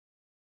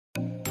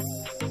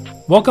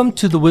Welcome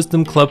to the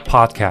Wisdom Club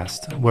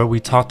podcast, where we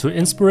talk to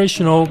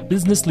inspirational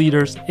business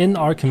leaders in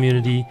our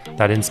community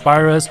that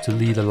inspire us to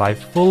lead a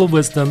life full of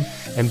wisdom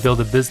and build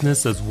a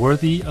business as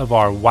worthy of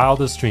our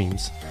wildest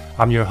dreams.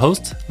 I'm your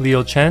host,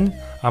 Leo Chen.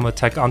 I'm a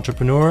tech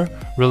entrepreneur,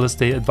 real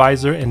estate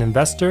advisor, and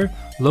investor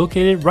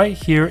located right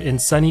here in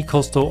sunny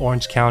coastal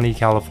Orange County,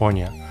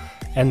 California.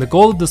 And the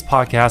goal of this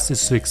podcast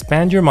is to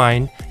expand your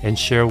mind and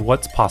share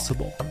what's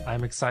possible.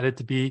 I'm excited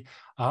to be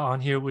on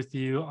here with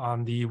you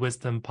on the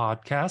Wisdom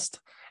podcast.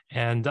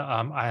 And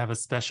I have a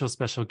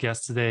special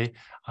guest today.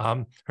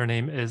 Her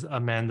name is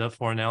Amanda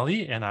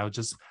Fornelli, and I'll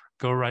just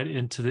go right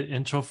into the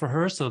intro for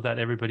her so that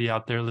everybody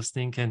out there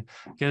listening can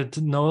get to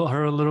know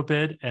her a little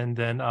bit, and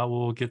then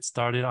we'll get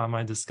started on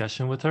my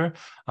discussion with her.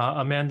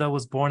 Amanda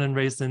was born and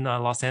raised in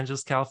Los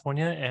Angeles,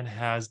 California, and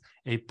has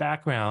a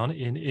background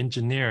in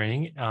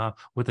engineering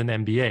with an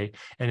MBA.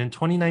 And in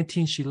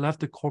 2019, she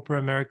left the corporate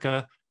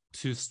America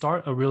to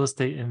start a real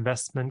estate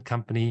investment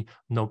company,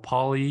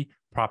 Nopali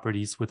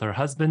Properties, with her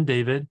husband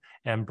David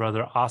and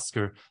brother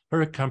Oscar.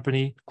 Her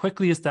company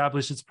quickly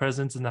established its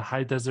presence in the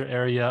high desert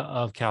area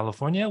of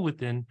California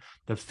within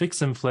the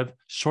fix and flip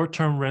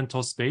short-term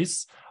rental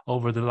space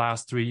over the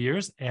last 3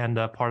 years. And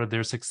part of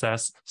their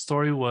success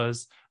story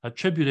was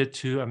attributed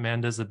to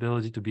Amanda's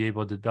ability to be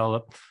able to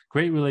develop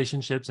great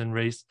relationships and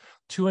raise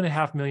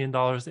 $2.5 million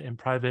in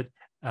private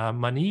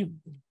money,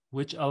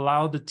 which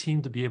allowed the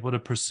team to be able to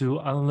pursue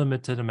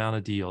unlimited amount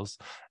of deals.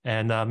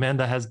 And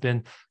Amanda has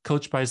been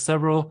coached by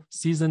several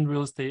seasoned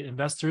real estate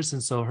investors.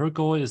 And so her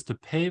goal is to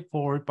pay it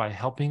forward by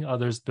helping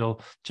others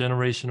build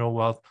generational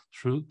wealth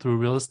through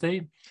real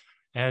estate.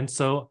 And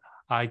so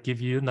I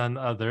give you none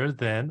other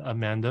than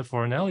Amanda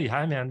Fornelli.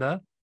 Hi,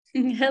 Amanda.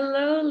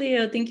 Hello,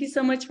 Leo. Thank you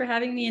so much for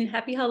having me, and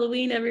happy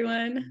Halloween,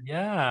 everyone.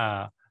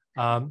 Yeah.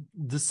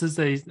 This is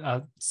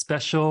a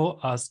special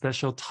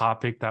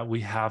topic that we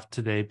have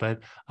today.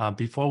 But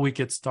before we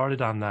get started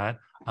on that,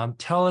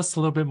 tell us a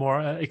little bit more,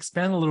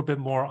 expand a little bit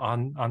more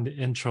on the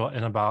intro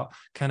and about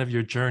kind of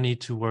your journey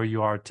to where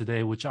you are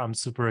today, which I'm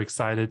super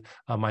excited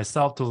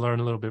myself to learn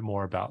a little bit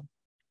more about.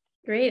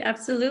 Great,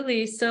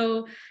 absolutely.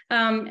 So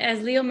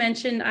as Leo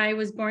mentioned, I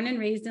was born and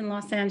raised in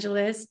Los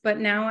Angeles, but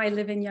now I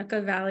live in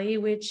Yucca Valley,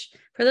 which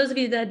for those of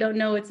you that don't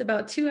know, it's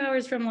about 2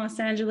 hours from Los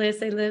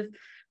Angeles. I live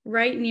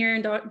right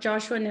near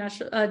Joshua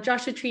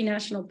Tree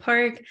National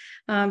Park.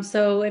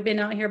 So I've been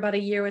out here about a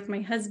year with my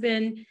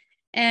husband.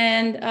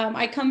 And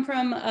I come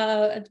from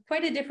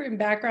quite a different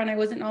background. I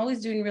wasn't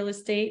always doing real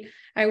estate.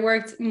 I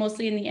worked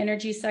mostly in the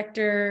energy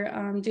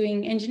sector,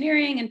 doing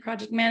engineering and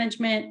project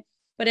management.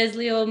 But as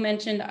Leo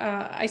mentioned,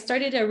 I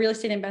started a real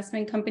estate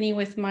investment company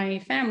with my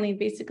family,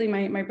 basically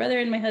my brother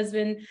and my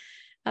husband,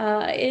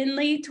 in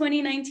late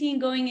 2019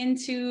 going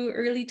into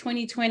early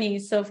 2020.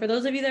 So for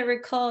those of you that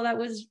recall, that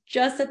was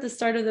just at the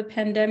start of the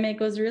pandemic.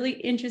 It was a really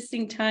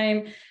interesting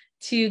time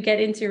to get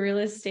into real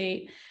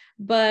estate.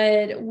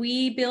 But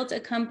we built a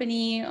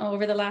company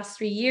over the last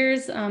 3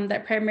 years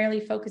that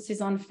primarily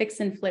focuses on fix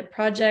and flip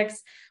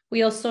projects.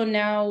 We also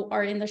now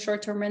are in the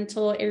short-term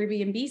rental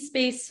Airbnb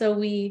space. So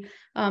we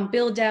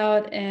build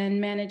out and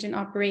manage and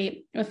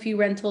operate a few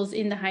rentals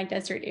in the high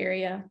desert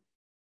area.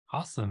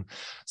 Awesome.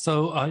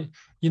 So,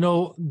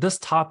 this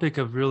topic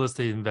of real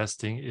estate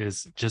investing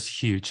is just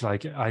huge.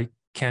 Like, I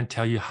can't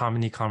tell you how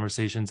many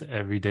conversations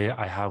every day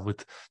I have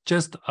with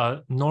just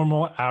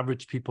normal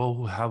average people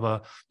who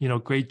have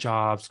great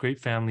jobs, great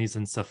families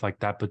and stuff like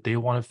that, but they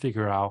want to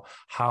figure out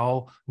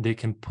how they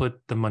can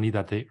put the money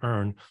that they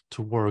earn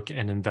to work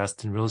and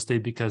invest in real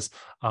estate because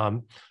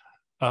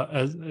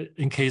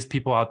in case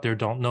people out there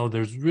don't know,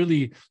 there's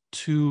really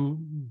 2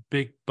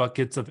 big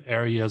buckets of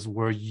areas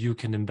where you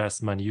can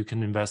invest money. You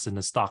can invest in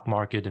the stock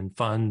market and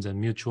funds and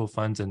mutual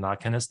funds and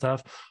that kind of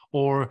stuff,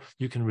 or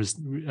you can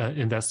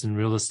invest in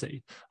real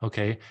estate.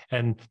 Okay.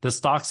 And the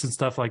stocks and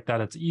stuff like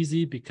that, it's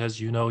easy because,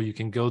 you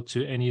can go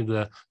to any of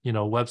the,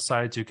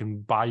 websites, you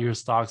can buy your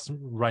stocks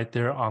right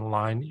there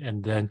online,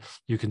 and then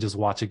you can just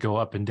watch it go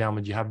up and down.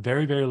 But you have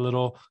very, very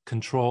little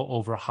control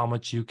over how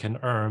much you can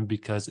earn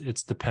because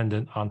it's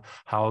dependent on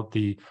how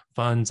the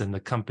funds and the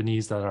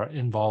companies that are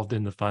involved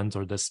in the funds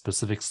or the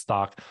specific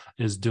stock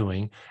is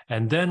doing.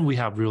 And then we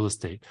have real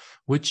estate,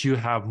 which you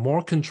have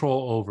more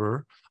control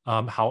over.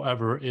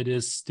 However, it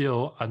is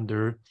still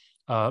under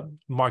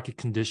market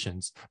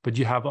conditions, but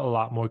you have a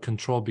lot more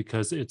control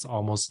because it's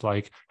almost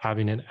like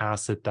having an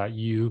asset that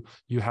you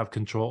have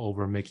control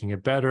over, making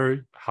it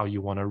better, how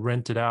you want to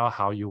rent it out,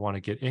 how you want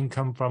to get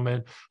income from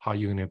it, how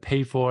you're going to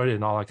pay for it,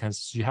 and all that kind of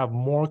stuff. You have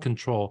more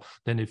control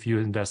than if you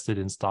invested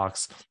in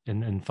stocks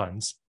and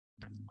funds.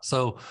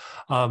 So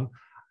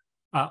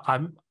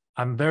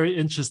I'm very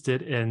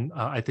interested in,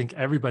 I think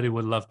everybody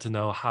would love to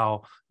know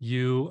how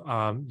you,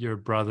 your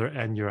brother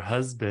and your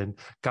husband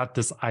got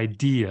this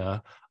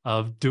idea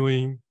of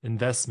doing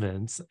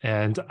investments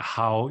and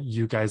how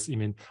you guys,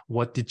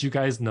 what did you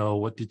guys know?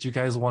 What did you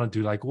guys want to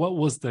do? Like, what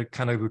was the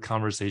kind of the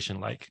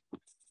conversation like?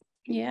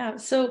 Yeah,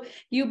 so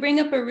you bring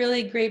up a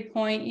really great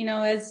point,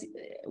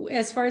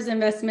 as far as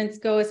investments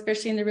go,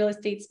 especially in the real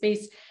estate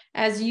space,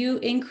 as you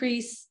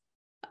increase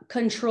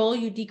control,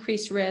 you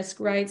decrease risk,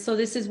 right? So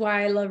this is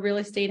why I love real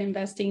estate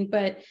investing.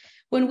 But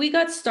when we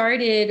got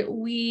started,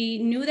 we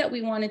knew that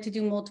we wanted to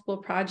do multiple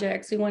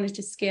projects. We wanted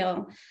to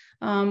scale.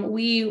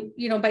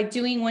 By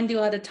doing one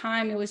deal at a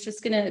time, it was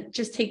just gonna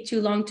take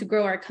too long to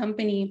grow our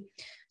company.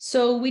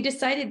 So we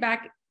decided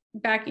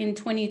back in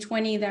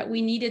 2020 that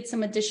we needed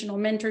some additional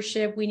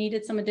mentorship. We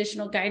needed some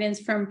additional guidance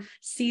from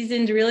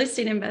seasoned real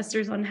estate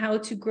investors on how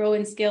to grow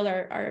and scale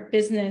our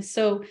business.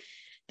 So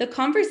the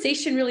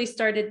conversation really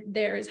started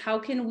there, is how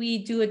can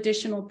we do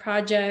additional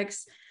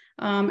projects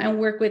and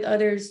work with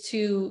others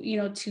to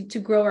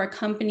grow our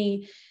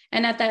company.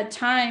 And at that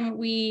time,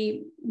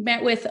 we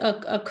met with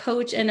a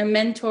coach and a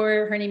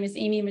mentor. Her name is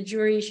Amy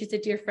Majuri. She's a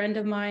dear friend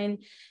of mine.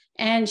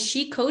 And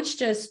she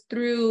coached us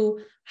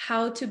through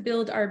how to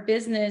build our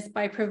business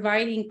by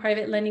providing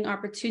private lending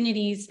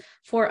opportunities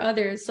for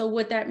others. So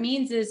what that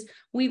means is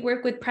we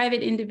work with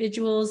private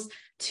individuals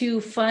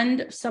to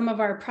fund some of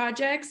our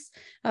projects,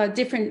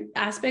 different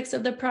aspects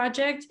of the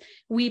project.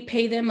 We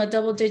pay them a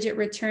double-digit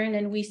return,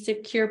 and we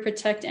secure,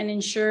 protect, and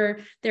insure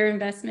their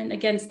investment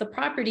against the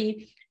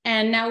property.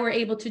 And now we're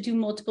able to do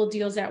multiple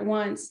deals at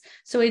once.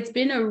 So it's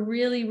been a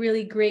really,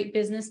 really great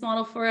business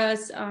model for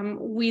us.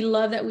 We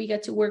love that we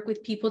get to work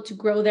with people to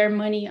grow their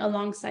money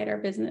alongside our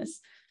business.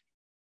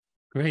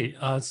 Great.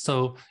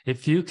 So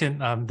if you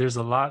can, there's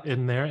a lot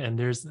in there, and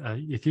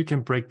if you can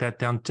break that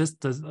down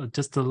just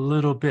a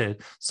little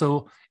bit.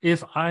 So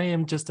if I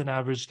am just an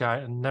average guy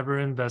and never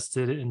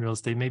invested in real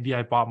estate, maybe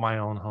I bought my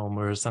own home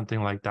or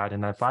something like that,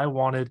 and if I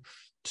wanted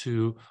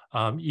to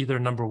either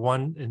number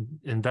one,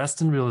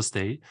 invest in real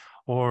estate,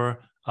 or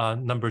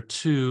number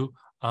two,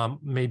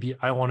 maybe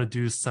I want to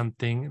do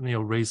something,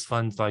 raise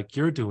funds like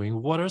you're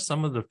doing, what are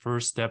some of the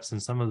first steps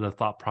and some of the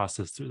thought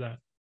process through that?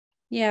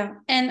 Yeah.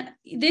 And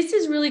this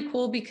is really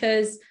cool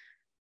because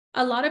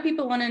a lot of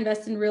people want to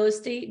invest in real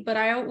estate,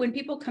 but when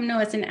people come to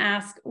us and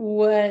ask,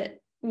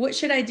 what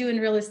should I do in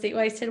real estate?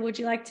 Well, I said, would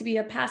you like to be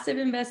a passive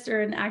investor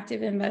or an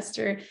active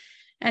investor?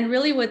 And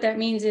really what that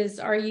means is,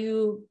 are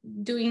you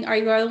the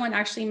one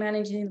actually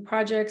managing the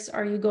projects?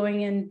 Are you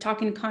going and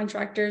talking to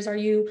contractors? Are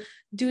you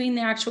doing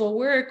the actual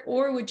work?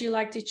 Or would you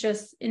like to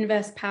just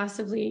invest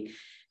passively?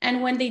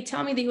 And when they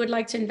tell me they would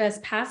like to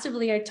invest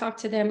passively, I talk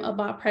to them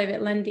about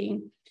private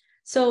lending.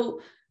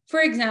 So for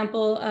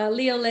example,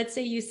 Leo, let's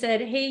say you said,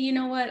 hey, you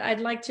know what?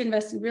 I'd like to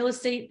invest in real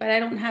estate, but I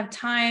don't have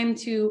time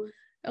to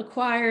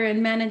acquire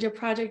and manage a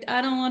project.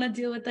 I don't want to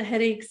deal with the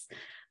headaches,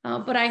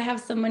 but I have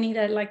some money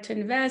that I'd like to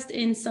invest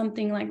in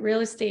something like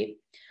real estate.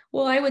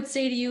 Well, I would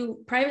say to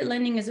you, private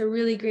lending is a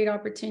really great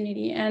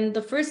opportunity. And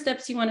the first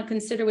steps you want to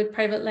consider with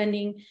private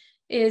lending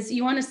is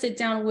you want to sit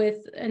down with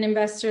an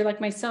investor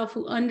like myself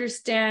who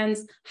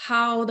understands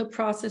how the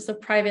process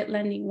of private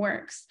lending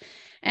works.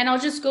 And I'll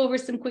just go over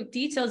some quick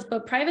details,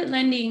 but private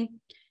lending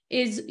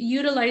is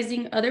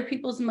utilizing other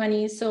people's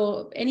money.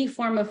 So any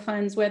form of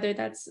funds, whether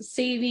that's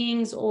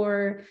savings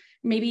or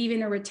maybe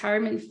even a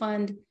retirement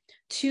fund,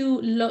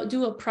 to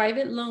do a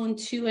private loan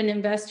to an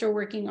investor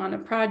working on a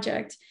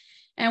project.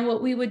 And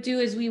what we would do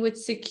is we would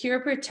secure,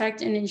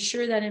 protect, and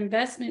insure that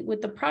investment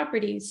with the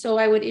property. So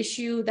I would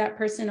issue that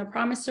person a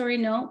promissory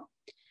note.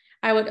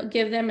 I would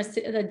give them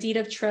a deed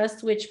of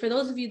trust, which for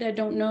those of you that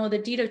don't know, the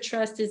deed of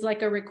trust is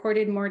like a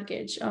recorded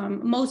mortgage.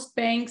 Most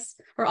banks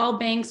or all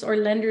banks or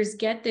lenders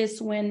get this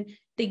when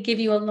they give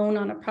you a loan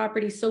on a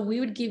property. So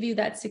we would give you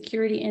that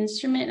security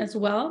instrument as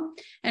well.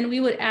 And we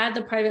would add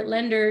the private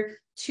lender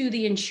to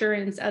the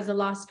insurance as a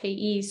loss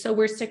payee. So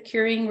we're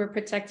securing, we're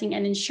protecting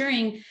and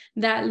insuring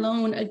that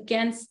loan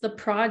against the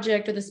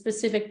project or the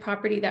specific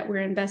property that we're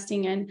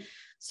investing in.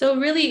 So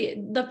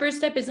really, the first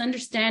step is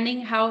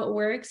understanding how it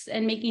works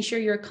and making sure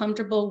you're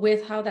comfortable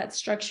with how that's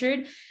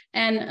structured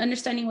and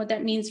understanding what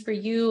that means for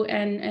you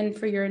and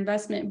for your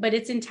investment. But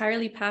it's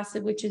entirely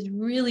passive, which is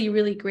really,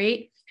 really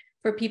great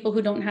for people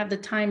who don't have the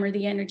time or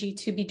the energy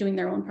to be doing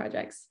their own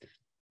projects.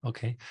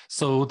 Okay,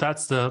 so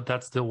that's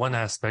the one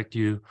aspect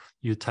you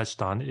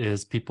touched on,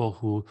 is people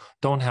who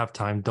don't have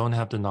time, don't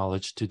have the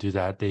knowledge to do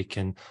that. They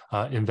can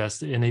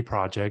invest in a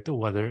project,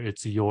 whether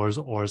it's yours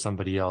or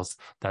somebody else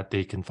that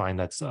they can find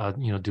that's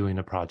doing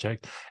a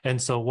project.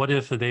 And so, what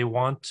if they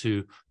want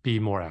to be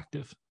more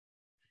active?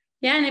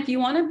 Yeah, and if you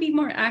want to be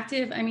more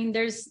active, I mean,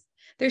 there's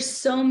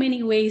so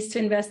many ways to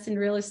invest in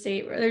real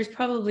estate. There's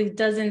probably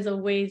dozens of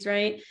ways,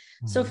 right?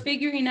 Mm-hmm. So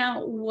figuring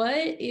out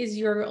what is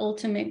your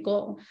ultimate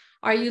goal.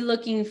 Are you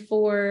looking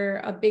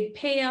for a big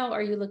payout?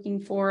 Are you looking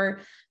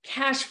for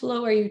cash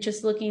flow? Are you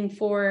just looking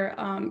for,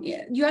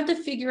 you have to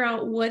figure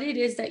out what it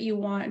is that you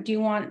want. Do you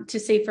want to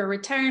save for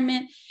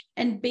retirement?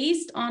 And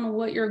based on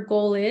what your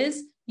goal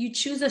is, you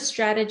choose a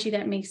strategy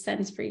that makes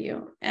sense for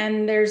you.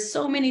 And there's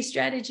so many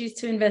strategies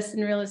to invest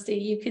in real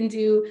estate. You can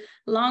do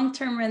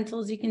long-term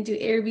rentals, you can do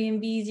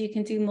Airbnbs, you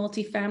can do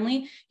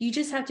multifamily. You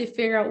just have to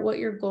figure out what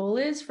your goal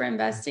is for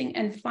investing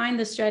and find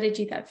the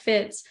strategy that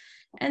fits.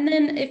 And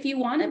then if you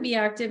want to be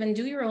active and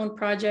do your own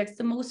projects,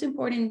 the most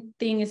important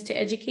thing is to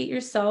educate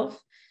yourself.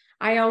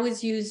 I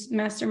always use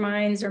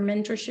masterminds or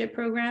mentorship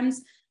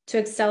programs to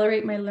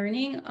accelerate my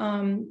learning,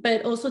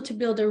 but also to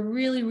build a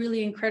really,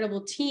 really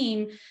incredible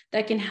team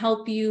that can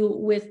help you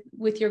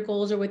with your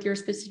goals or with your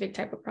specific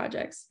type of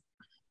projects.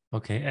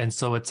 Okay, and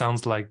so it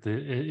sounds like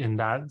in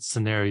that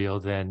scenario,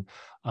 then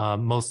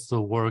most of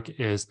the work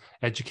is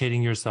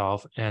educating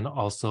yourself and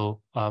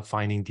also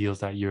finding deals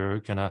that you're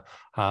gonna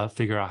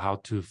figure out how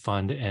to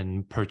fund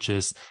and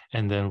purchase,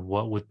 and then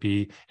what would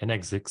be an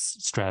exit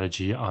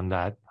strategy on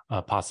that.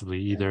 Possibly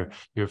either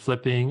you're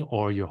flipping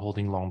or you're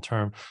holding long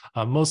term.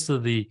 Most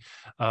of the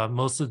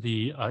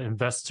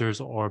investors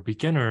or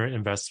beginner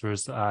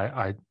investors,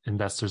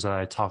 investors that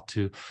I talk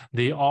to,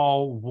 they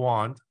all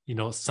want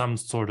some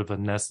sort of a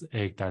nest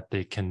egg that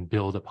they can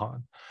build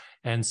upon.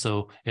 And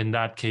so in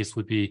that case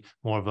would be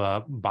more of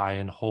a buy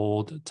and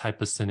hold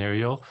type of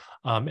scenario.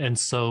 And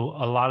so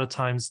a lot of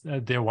times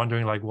they're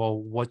wondering like,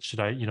 well, what should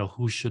I,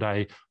 who should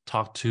I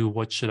talk to?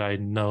 What should I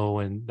know?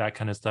 And that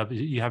kind of stuff.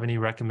 You have any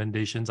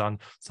recommendations on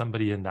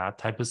somebody in that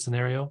type of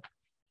scenario?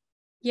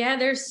 Yeah,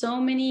 there's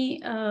so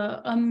many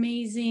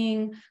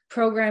amazing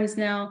programs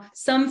now,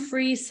 some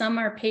free, some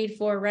are paid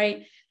for,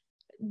 right?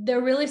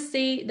 There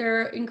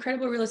are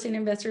incredible real estate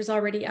investors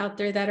already out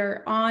there that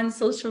are on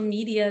social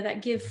media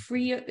that give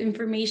free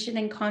information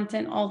and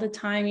content all the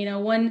time.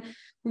 One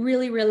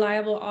really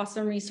reliable,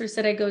 awesome resource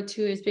that I go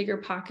to is Bigger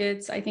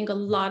Pockets. I think a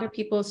lot of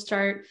people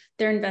start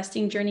their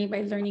investing journey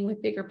by learning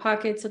with Bigger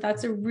Pockets. So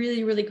that's a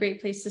really, really great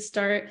place to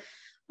start.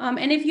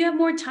 And if you have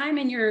more time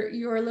and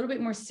you're a little bit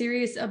more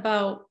serious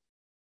about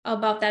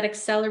that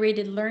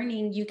accelerated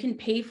learning, you can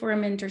pay for a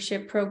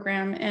mentorship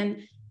program.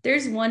 And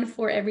there's one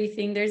for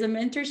everything. There's a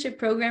mentorship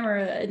program or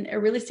a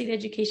real estate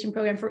education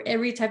program for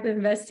every type of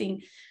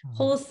investing,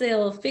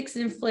 wholesale, fix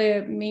and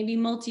flip, maybe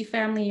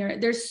multifamily, or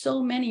there's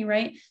so many,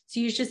 right?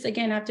 So you just,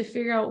 again, have to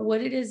figure out what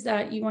it is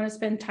that you want to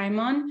spend time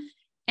on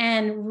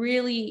and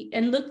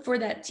look for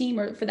that team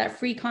or for that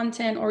free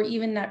content or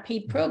even that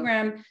paid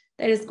program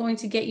that is going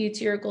to get you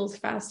to your goals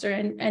faster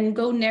and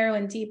go narrow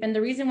and deep. And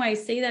the reason why I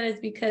say that is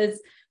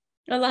because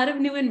a lot of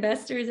new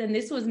investors, and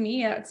this was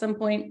me at some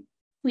point,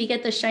 we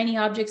get the shiny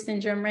object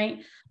syndrome,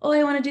 right? Oh,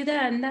 I want to do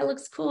that. And that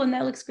looks cool. And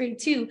that looks great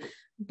too.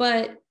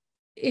 But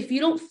if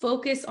you don't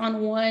focus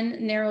on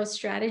one narrow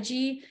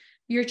strategy,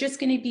 you're just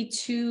going to be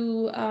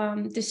too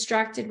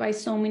distracted by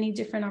so many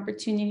different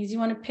opportunities. You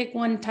want to pick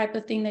one type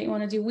of thing that you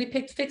want to do. We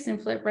picked fix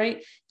and flip,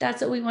 right?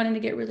 That's what we wanted to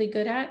get really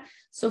good at.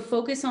 So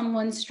focus on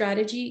one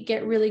strategy,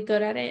 get really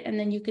good at it, and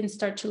then you can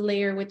start to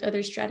layer with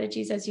other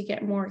strategies as you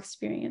get more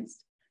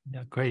experienced.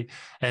 Yeah, great.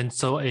 And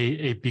so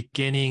a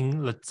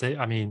beginning, let's say,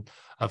 I mean,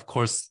 of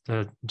course,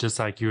 just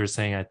like you were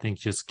saying, I think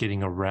just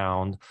getting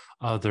around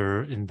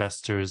other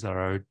investors that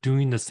are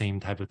doing the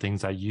same type of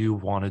things that you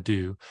want to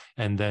do,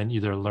 and then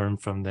either learn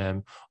from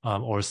them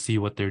or see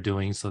what they're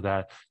doing so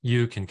that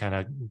you can kind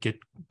of get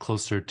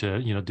closer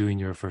to, doing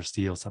your first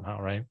deal somehow,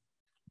 right?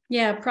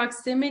 Yeah,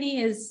 proximity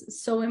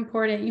is so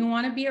important. You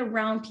want to be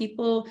around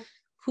people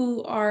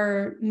who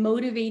are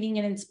motivating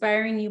and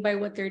inspiring you by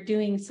what they're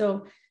doing.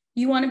 So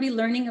you want to be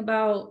learning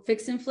about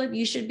fix and flip.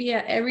 You should be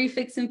at every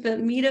fix and flip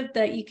meetup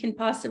that you can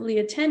possibly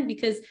attend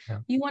because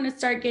you want to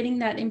start getting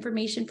that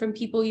information from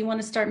people. You want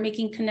to start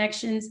making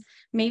connections.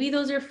 Maybe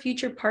those are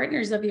future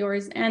partners of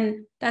yours.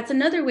 And that's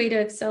another way to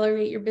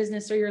accelerate your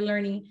business or your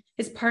learning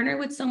is partner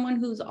with someone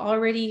who's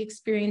already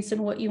experienced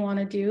in what you want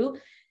to do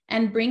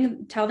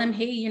and tell them,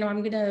 hey,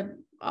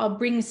 I'll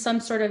bring some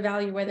sort of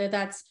value, whether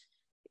that's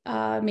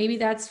maybe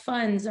that's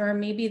funds or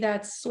maybe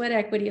that's sweat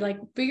equity. Like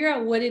figure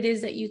out what it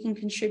is that you can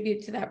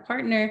contribute to that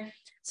partner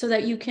so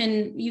that you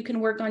can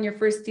work on your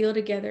first deal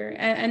together.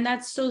 And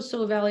that's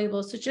so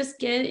valuable. So just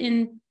get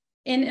in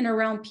and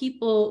around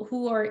people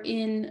who are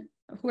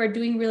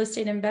doing real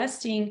estate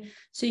investing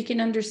so you can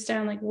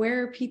understand like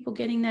where are people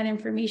getting that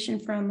information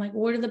from, like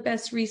what are the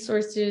best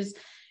resources.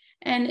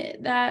 And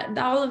that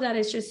all of that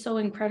is just so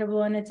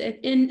incredible. And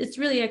it's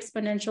really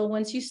exponential.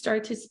 Once you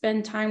start to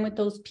spend time with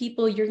those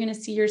people, you're going to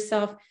see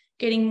yourself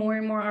getting more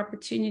and more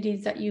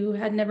opportunities that you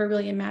had never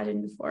really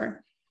imagined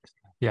before.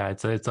 Yeah,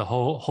 it's a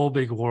whole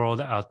big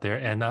world out there,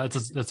 and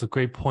that's a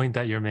great point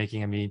that you're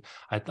making. I mean,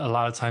 a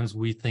lot of times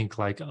we think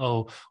like,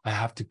 oh, I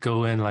have to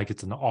go in like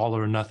it's an all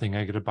or nothing.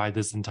 I got to buy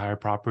this entire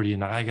property,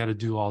 and I got to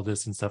do all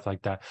this and stuff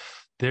like that.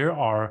 There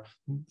are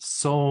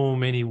so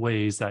many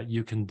ways that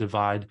you can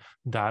divide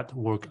that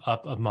work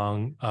up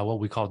among what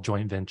we call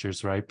joint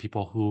ventures, right?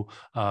 People who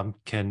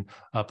can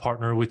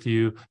partner with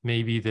you.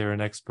 Maybe they're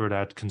an expert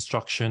at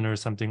construction or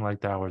something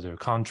like that, or they're a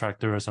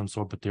contractor or some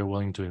sort, but they're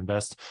willing to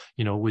invest,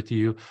 with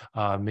you.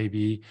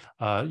 Maybe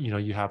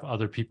you have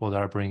other people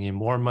that are bringing in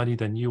more money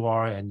than you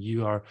are, and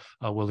you are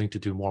willing to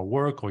do more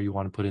work, or you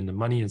want to put in the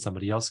money and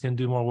somebody else can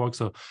do more work.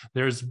 So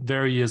there's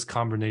various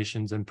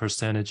combinations and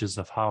percentages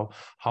of how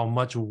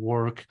much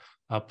work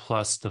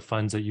plus the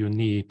funds that you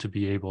need to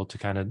be able to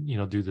kind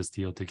of do this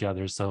deal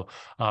together. So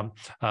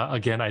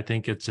again, I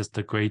think it's just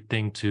a great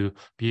thing to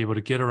be able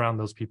to get around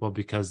those people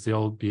because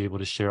they'll be able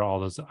to share all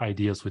those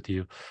ideas with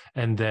you.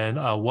 And then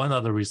one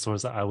other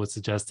resource I would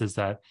suggest is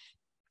that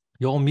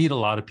You'll meet a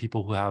lot of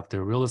people who have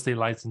their real estate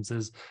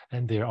licenses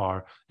and they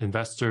are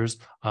investors.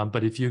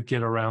 But if you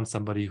get around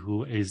somebody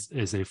who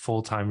is a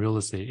full-time real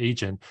estate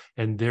agent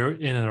and they're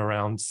in and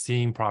around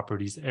seeing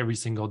properties every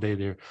single day,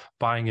 they're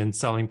buying and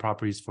selling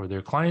properties for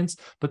their clients,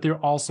 but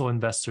they're also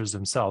investors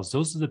themselves.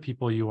 Those are the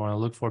people you want to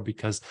look for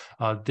because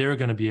they're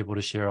going to be able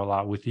to share a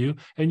lot with you,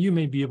 and you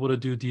may be able to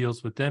do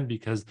deals with them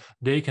because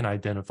they can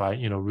identify,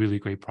 really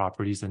great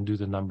properties and do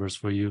the numbers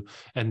for you.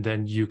 And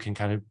then you can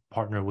kind of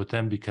partner with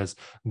them because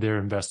they're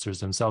investors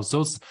themselves.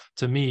 Those,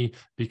 to me,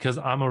 because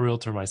I'm a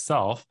realtor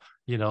myself,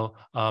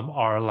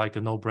 are like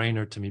a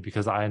no-brainer to me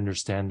because I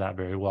understand that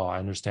very well. I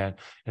understand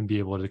and be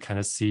able to kind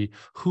of see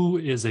who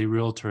is a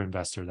realtor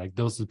investor. Like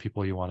those are the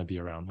people you want to be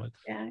around with.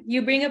 Yeah,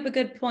 you bring up a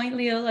good point,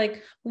 Leo.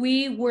 Like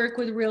we work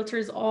with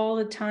realtors all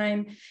the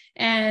time,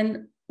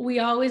 and we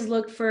always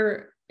look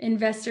for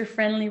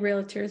investor-friendly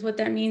realtors. What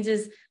that means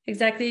is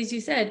exactly as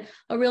you said,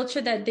 a realtor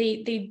that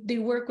they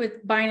work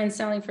with buying and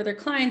selling for their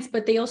clients,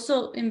 but they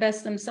also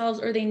invest themselves,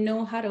 or they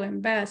know how to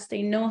invest.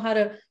 They know how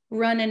to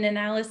run an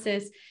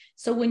analysis.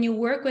 So when you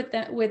work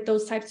with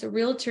those types of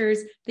realtors,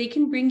 they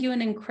can bring you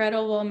an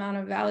incredible amount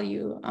of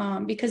value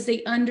because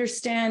they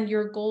understand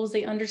your goals.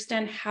 They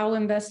understand how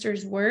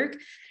investors work,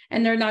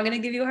 and they're not going to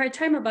give you a hard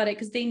time about it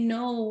because they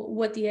know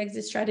what the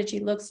exit strategy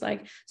looks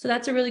like. So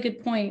that's a really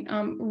good point.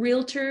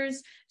 Realtors,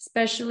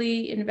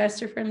 especially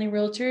investor-friendly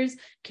realtors,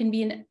 can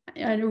be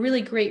a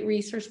really great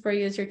resource for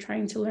you as you're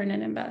trying to learn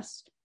and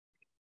invest.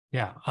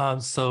 Yeah.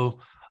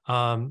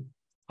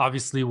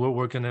 Obviously,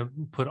 we're going to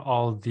put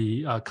all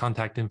the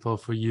contact info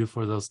for you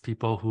for those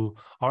people who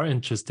are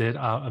interested.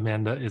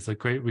 Amanda is a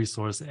great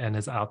resource and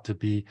is out to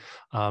be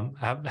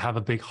have a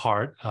big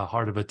heart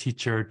of a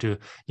teacher to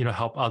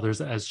help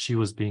others as she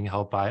was being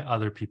helped by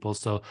other people.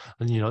 So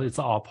it's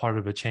all part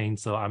of a chain.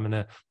 So I'm going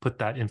to put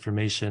that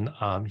information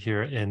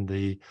here in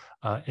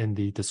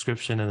the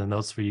description and the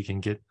notes where you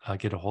can get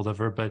a hold of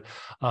her. But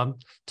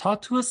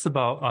talk to us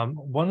about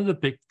one of the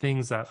big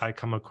things that I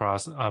come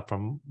across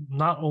from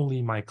not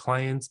only my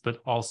clients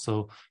but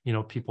also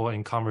people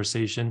in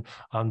conversation.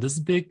 This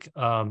big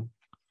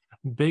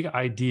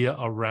idea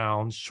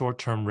around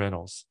short-term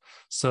rentals.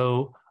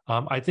 So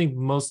I think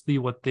mostly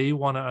what they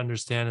want to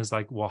understand is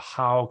like, well,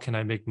 how can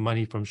I make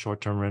money from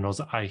short-term rentals?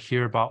 I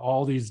hear about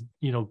all these,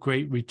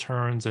 great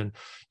returns and,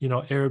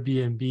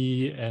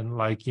 Airbnb and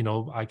like,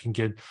 I can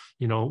get,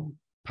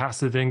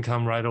 passive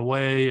income right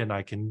away, and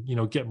I can,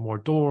 get more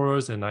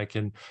doors, and I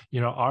can,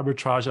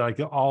 arbitrage.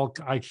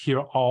 I hear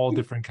all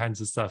different kinds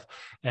of stuff.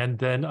 And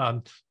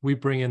then we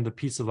bring in the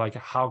piece of like,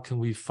 how can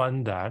we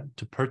fund that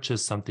to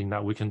purchase something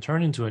that we can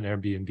turn into an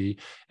Airbnb?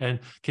 And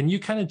can you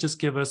kind of just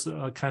give us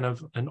a kind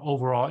of an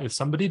overall, if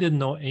somebody didn't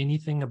know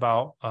anything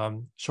about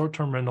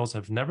short-term rentals,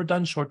 have never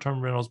done short-term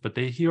rentals, but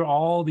they hear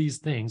all these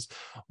things,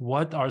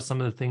 what are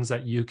some of the things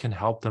that you can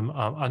help them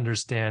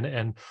understand,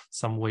 and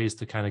some ways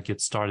to kind of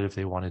get started if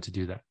they wanted to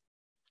do that?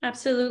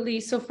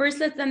 Absolutely. So first,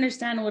 let's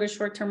understand what a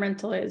short-term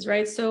rental is,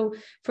 right? So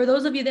for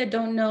those of you that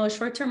don't know, a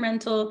short-term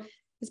rental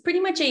is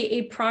pretty much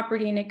a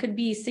property, and it could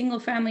be single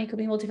family, it could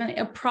be multifamily,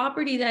 a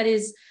property that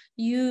is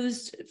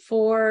used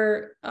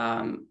for,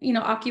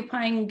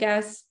 occupying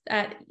guests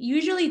at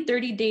usually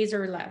 30 days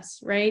or less,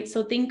 right?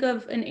 So think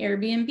of an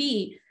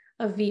Airbnb,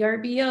 a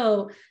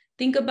VRBO,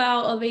 think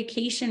about a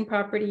vacation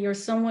property, or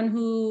someone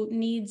who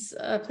needs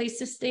a place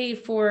to stay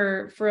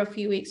for a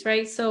few weeks,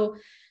 right? So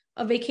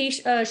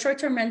a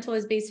short-term rental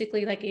is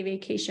basically like a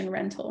vacation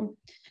rental.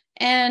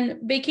 And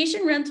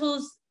vacation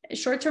rentals,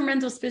 short-term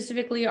rentals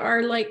specifically,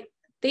 are like,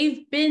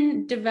 they've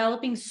been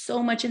developing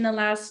so much in the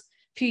last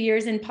few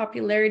years in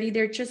popularity.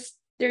 They're just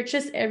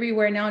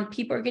everywhere now, and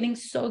people are getting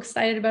so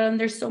excited about them.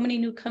 There's so many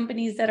new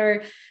companies that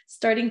are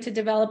starting to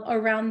develop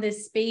around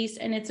this space,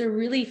 and it's a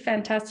really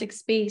fantastic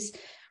space.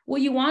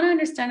 What you want to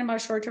understand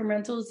about short-term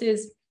rentals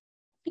is,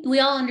 we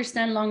all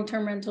understand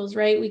long-term rentals,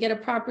 right? We get a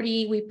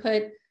property, we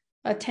put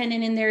a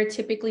tenant in there,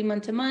 typically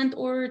month to month,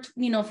 or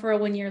for a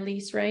 1-year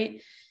lease,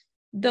 right?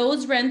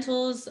 Those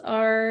rentals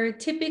are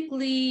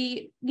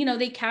typically,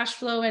 they cash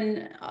flow,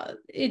 and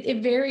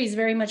it varies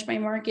very much by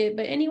market,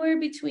 but anywhere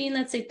between,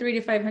 let's say,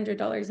 $300 to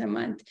 $500 a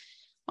month.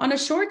 On a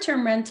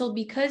short-term rental,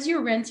 because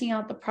you're renting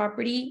out the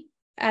property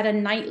at a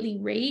nightly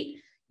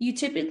rate, you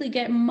typically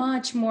get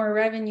much more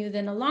revenue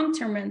than a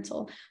long-term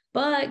rental.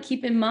 But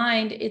keep in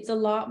mind, it's a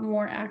lot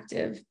more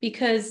active,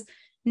 because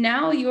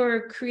now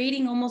you're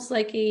creating almost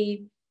like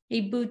a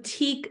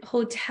boutique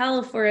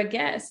hotel for a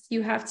guest.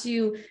 You have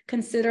to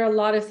consider a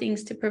lot of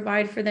things to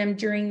provide for them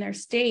during their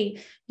stay.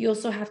 You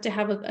also have to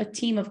have a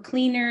team of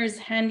cleaners,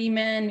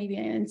 handyman, maybe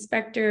an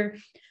inspector.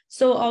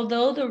 So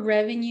although the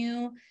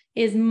revenue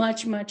is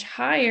much, much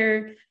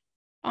higher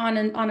on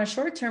a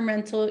short-term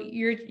rental,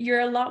 you're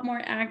a lot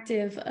more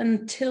active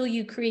until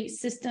you create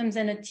systems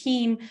and a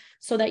team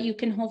so that you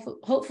can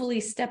hopefully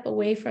step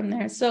away from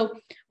there. So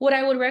what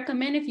I would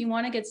recommend if you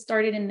want to get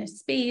started in this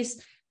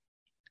space,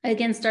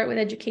 again, start with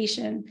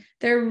education.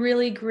 There are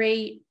really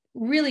great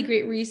really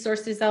great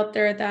resources out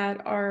there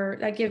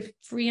that give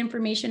free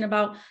information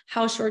about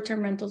how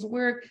short-term rentals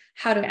work,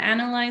 how to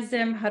analyze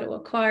them, how to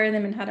acquire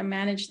them, and how to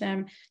manage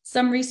them.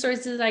 Some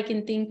resources I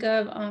can think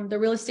of, the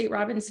Real Estate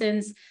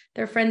Robinsons,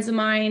 they're friends of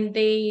mine.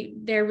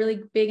 They're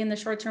really big in the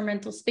short-term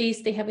rental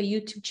space. They have a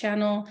YouTube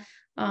channel.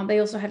 They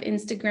also have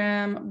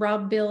Instagram.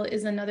 Rob Bill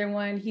is another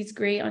one. He's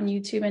great on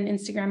YouTube and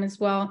Instagram as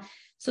well.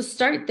 So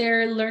start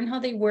there, learn how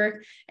they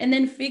work, and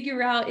then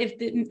figure out if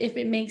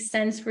it makes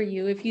sense for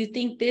you. If you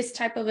think this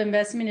type of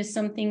investment is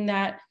something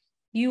that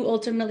you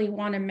ultimately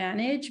want to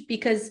manage,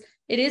 because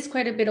it is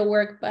quite a bit of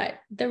work, but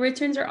the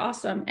returns are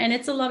awesome. And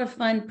it's a lot of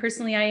fun.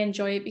 Personally, I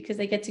enjoy it because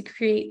I get to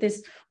create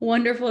this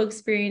wonderful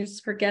experience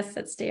for guests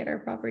that stay at our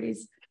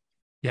properties.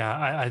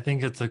 Yeah, I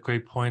think it's a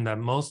great point that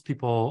most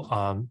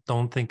people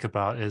don't think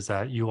about, is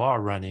that you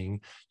are running,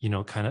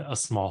 kind of a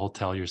small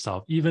hotel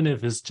yourself, even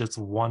if it's just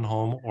one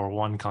home or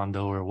one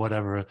condo or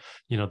whatever,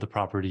 the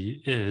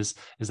property is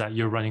that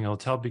you're running a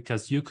hotel,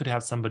 because you could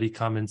have somebody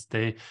come and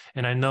stay.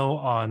 And I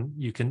know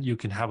you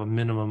can have a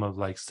minimum of,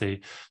 like, say,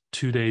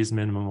 2 days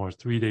minimum or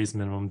 3 days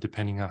minimum,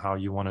 depending on how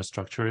you want to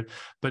structure it.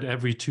 But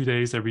every 2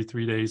 days, every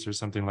 3 days or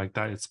something like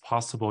that, it's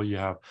possible you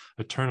have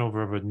a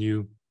turnover of a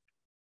new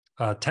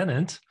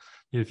tenant,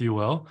 if you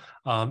will.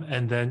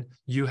 And then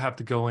you have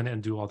to go in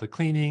and do all the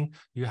cleaning.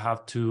 You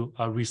have to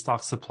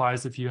restock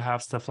supplies if you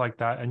have stuff like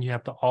that. And you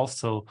have to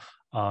also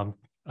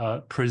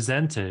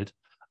present it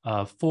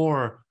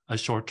for a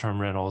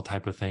short-term rental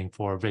type of thing,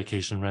 for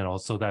vacation rental,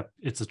 so that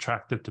it's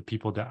attractive to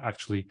people that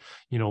actually,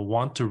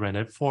 want to rent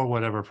it for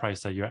whatever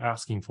price that you're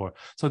asking for.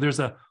 So there's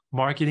a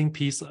marketing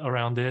piece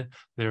around it.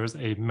 There's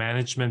a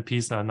management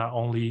piece, not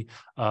only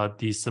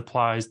the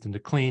supplies and the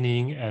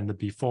cleaning and the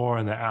before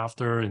and the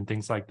after and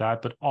things like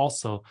that, but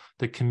also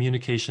the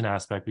communication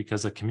aspect,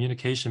 because the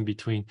communication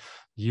between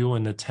you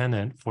and the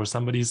tenant for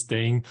somebody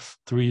staying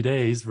 3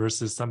 days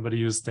versus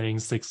somebody who's staying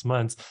 6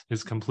 months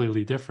is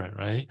completely different,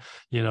 right?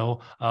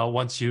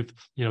 Once you've,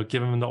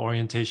 given them the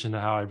orientation to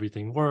how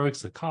everything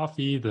works, the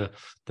coffee, the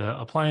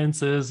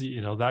appliances,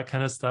 that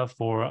kind of stuff,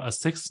 for a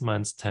 6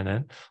 months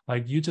tenant,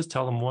 like, you just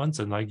tell them once,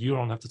 and, like, you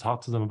don't have to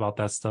talk to them about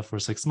that stuff for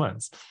 6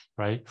 months,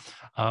 right?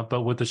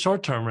 But with the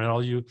short-term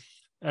rental,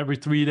 every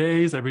 3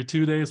 days, every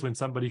 2 days, when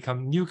somebody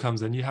new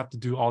comes in, you have to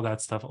do all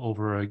that stuff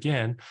over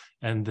again.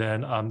 And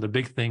then the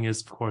big thing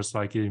is, of course,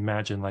 like,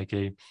 imagine like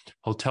a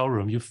hotel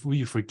room.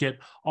 You forget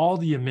all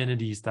the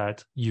amenities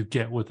that you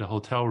get with the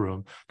hotel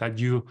room that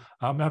you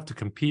have to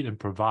compete and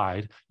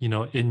provide,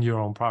 in your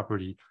own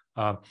property.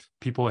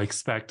 People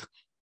expect,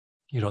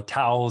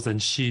 towels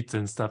and sheets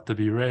and stuff to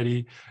be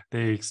ready.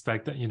 They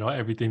expect that,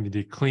 everything to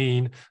be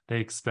clean. They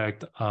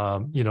expect,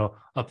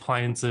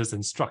 appliances,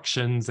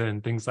 instructions,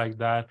 and things like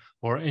that,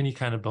 or any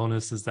kind of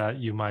bonuses that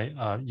you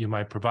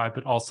might provide,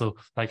 but also,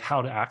 like,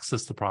 how to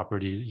access the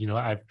property.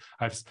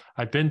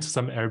 I've been to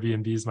some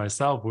Airbnbs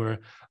myself where,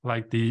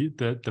 like, the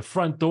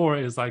front door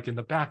is, like, in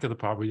the back of the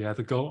property. You have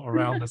to go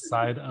around the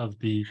side of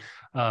the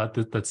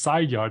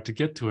side yard to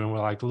get to it, and we're,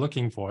 like,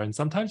 looking for it. And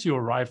sometimes you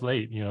arrive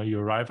late. You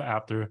arrive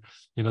after,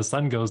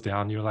 sun goes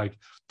down. You're, like,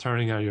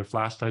 turning on your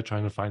flashlight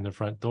trying to find the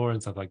front door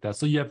and stuff like that.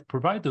 So you have to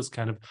provide those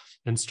kind of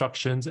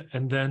instructions.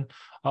 And then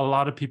a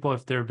lot of people,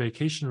 if they're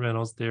vacation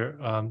rentals, they're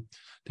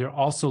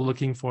also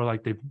looking for,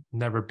 like, they've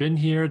never been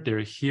here. They're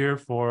here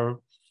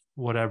for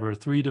whatever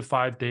 3 to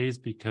 5 days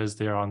because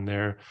they're on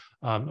their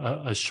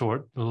a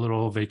short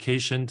little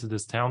vacation to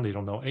this town. They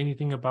don't know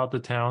anything about the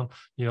town.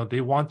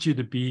 They want you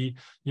to be,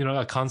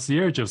 a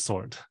concierge of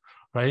sort.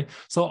 Right.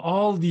 So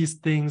all these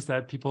things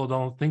that people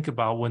don't think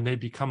about, when they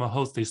become a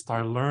host, they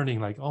start learning,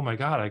 like, oh my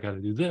God, I got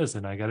to do this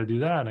and I got to do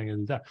that and I got to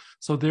do that.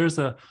 So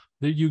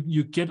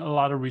you get a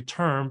lot of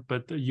return,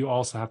 but you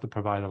also have to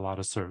provide a lot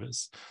of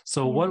service.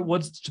 So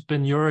what's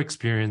been your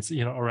experience,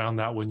 around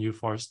that when you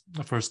first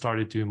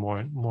started doing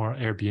more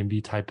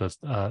Airbnb type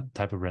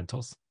of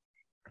rentals?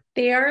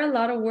 They are a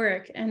lot of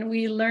work, and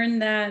we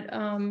learned that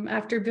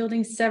after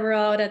building several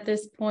out at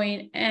this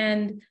point.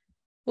 And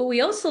what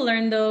we also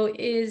learned, though,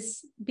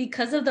 is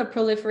because of the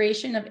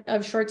proliferation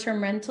of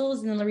short-term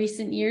rentals in the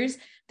recent years,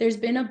 there's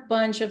been a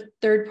bunch of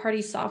third-party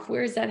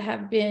softwares that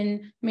have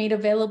been made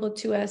available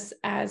to us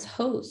as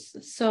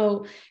hosts.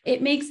 So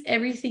it makes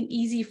everything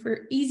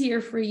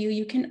easier for you.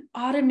 You can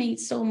automate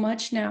so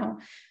much now.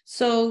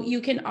 So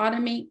you can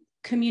automate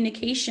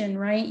communication,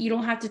 right? You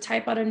don't have to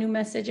type out a new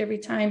message every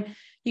time.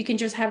 You can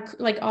just have,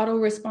 like,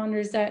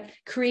 autoresponders that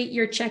create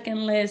your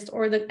check-in list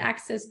or the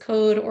access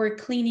code or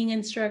cleaning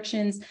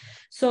instructions.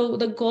 So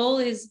the goal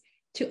is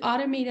to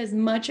automate as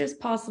much as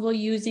possible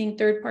using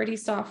third-party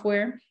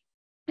software.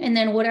 And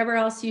then whatever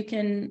else you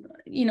can,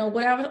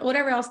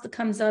 whatever else that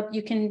comes up,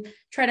 you can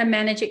try to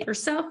manage it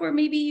yourself, or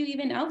maybe you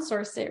even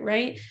outsource it,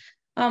 right?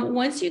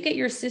 Once you get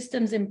your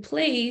systems in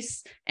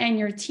place and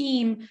your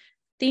team,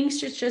 things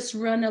should just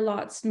run a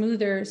lot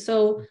smoother.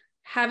 So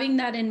having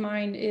that in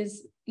mind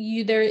is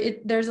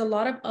there's a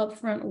lot of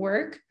upfront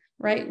work,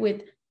 right?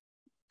 With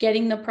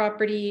getting the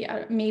property,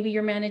 maybe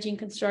you're managing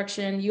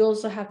construction. You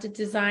also have to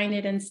design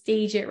it and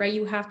stage it, right?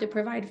 You have to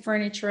provide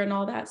furniture and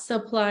all that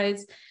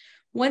supplies.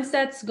 Once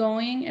that's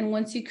going, and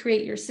once you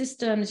create your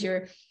systems,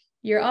 your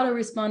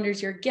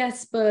autoresponders, your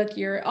guest book,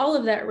 your all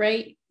of that,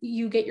 right?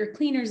 You get your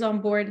cleaners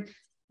on board.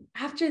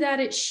 After that,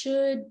 it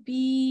should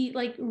be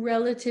like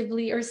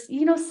relatively, or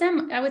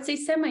I would say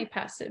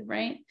semi-passive,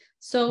 right?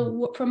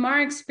 So from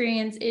our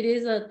experience, it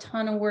is a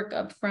ton of work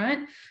up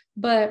front,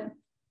 but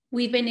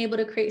we've been able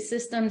to create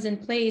systems in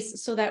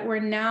place so that we're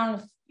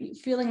now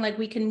feeling like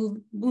we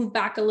can move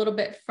back a little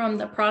bit from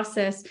the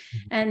process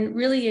and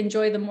really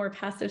enjoy the more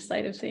passive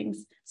side of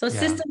things. So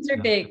systems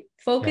are big.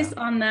 Focus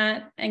on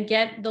that and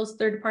get those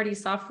third-party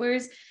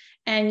softwares,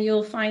 and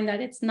you'll find that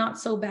it's not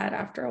so bad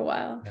after a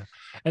while. Yeah.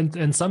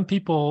 And some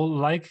people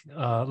like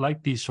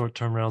these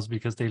short-term rentals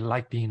because they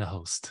like being a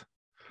host.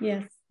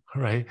 Yes.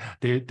 Right.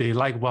 They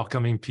like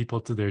welcoming people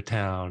to their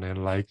town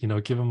and like,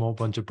 give them a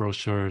bunch of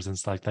brochures and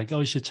stuff like, oh,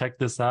 you should check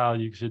this out.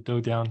 You should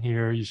go down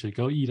here. You should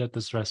go eat at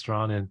this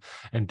restaurant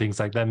and things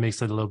like that.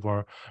 Makes it a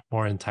little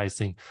more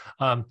enticing.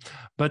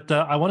 But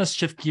I want to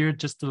shift gear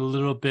just a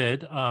little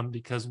bit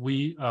because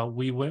we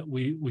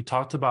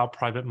talked about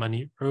private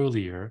money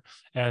earlier,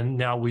 and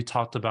now we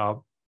talked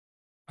about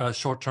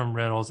short-term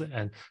rentals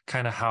and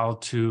kind of how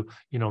to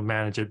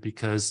manage it,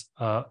 because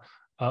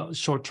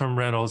short-term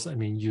rentals, I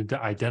mean, you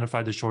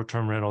identify the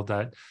short-term rental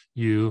that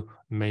you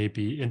may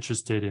be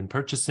interested in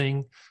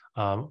purchasing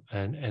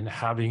and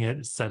having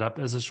it set up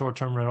as a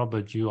short-term rental,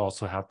 but you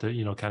also have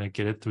to, kind of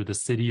get it through the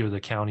city or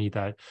the county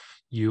that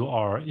you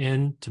are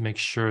in to make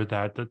sure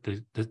that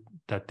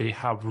that they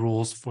have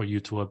rules for you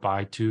to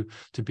abide to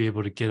be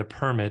able to get a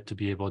permit to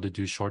be able to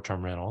do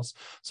short-term rentals.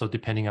 So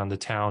depending on the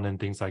town and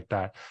things like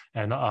that.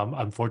 And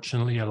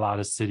unfortunately, a lot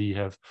of cities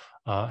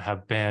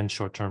have banned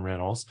short-term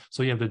rentals.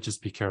 So you have to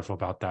just be careful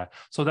about that.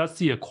 So that's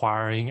the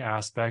acquiring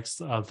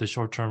aspects of the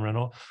short-term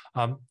rental.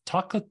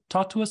 Talk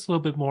to us a little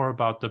bit more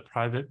about the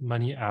private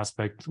money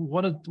aspect.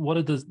 What are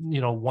the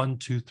 1,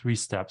 2, 3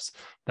 steps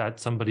that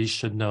somebody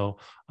should know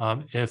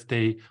if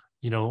they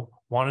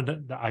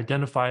wanted to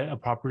identify a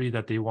property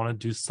that they want to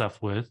do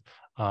stuff with,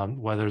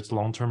 whether it's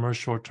long-term or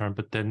short-term,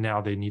 but then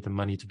now they need the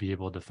money to be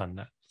able to fund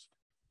that.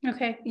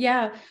 Okay.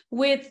 Yeah.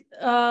 With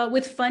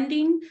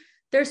funding,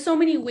 there's so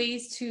many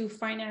ways to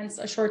finance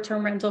a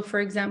short-term rental, for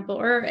example,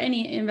 or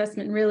any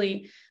investment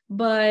really.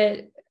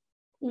 But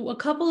I'll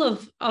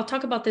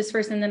talk about this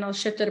first and then I'll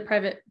shift to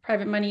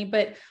private money.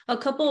 But a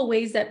couple of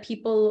ways that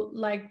people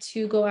like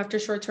to go after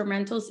short-term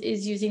rentals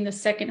is using the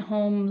second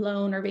home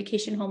loan or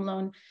vacation home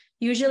loan.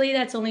 Usually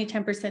that's only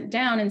 10%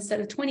 down instead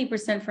of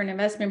 20% for an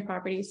investment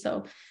property.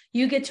 So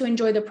you get to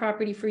enjoy the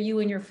property for you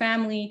and your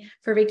family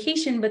for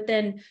vacation, but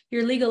then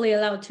you're legally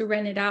allowed to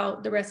rent it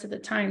out the rest of the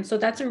time. So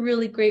that's a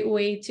really great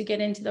way to get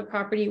into the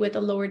property with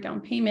a lower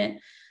down payment.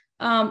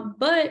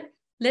 But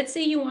let's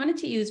say you wanted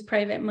to use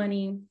private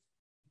money.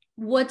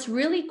 What's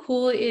really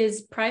cool is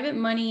private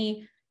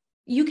money.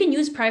 You can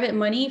use private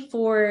money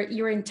for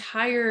your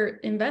entire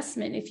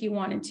investment if you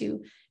wanted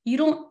to.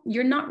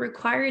 You're not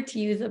required to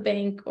use a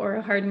bank or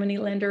a hard money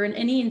lender and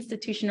any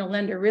institutional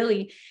lender,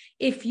 really.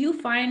 If you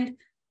find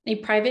a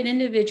private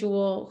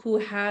individual who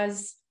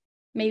has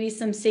maybe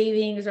some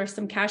savings or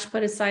some cash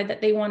put aside that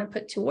they want to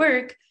put to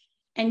work,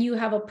 and you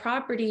have a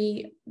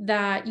property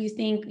that you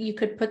think you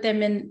could put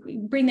them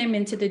in, bring them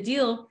into the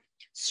deal,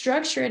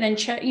 structure it and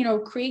check,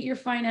 create your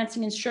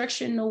financing and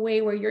structure in a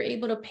way where you're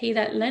able to pay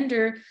that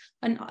lender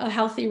a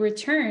healthy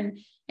return.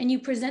 And you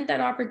present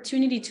that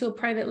opportunity to a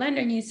private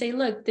lender and you say,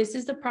 look, this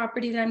is the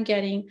property that I'm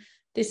getting.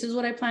 This is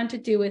what I plan to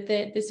do with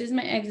it. This is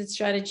my exit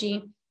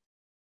strategy.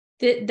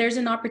 There's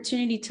an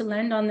opportunity to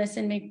lend on this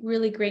and make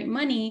really great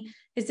money.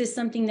 Is this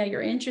something that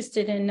you're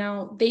interested in?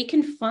 Now, they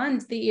can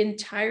fund the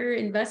entire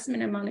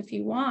investment amount if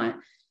you want.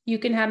 You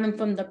can have them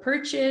from the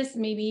purchase,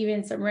 maybe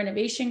even some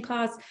renovation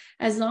costs,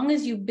 as long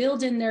as you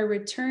build in their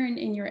return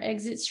in your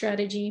exit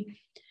strategy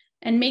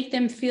and make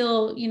them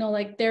feel,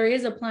 like there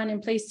is a plan in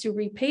place to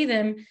repay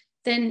them.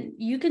 Then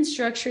you can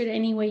structure it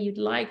any way you'd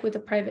like with a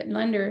private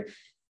lender.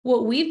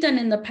 What we've done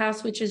in the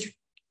past, which is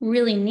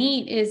really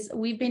neat, is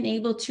we've been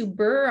able to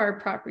BRRRR our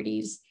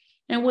properties.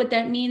 And what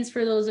that means,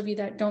 for those of you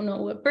that don't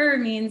know what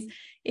BRRRR means,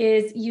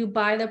 is you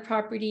buy the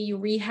property, you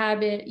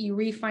rehab it, you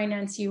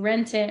refinance, you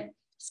rent it.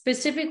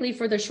 Specifically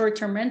for the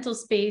short-term rental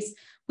space,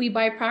 we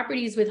buy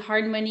properties with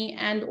hard money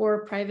and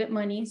or private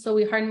money.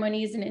 So hard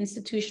money is an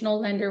institutional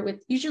lender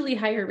with usually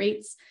higher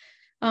rates,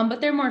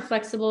 but they're more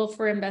flexible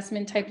for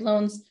investment type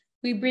loans.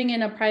 We bring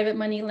in a private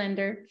money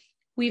lender.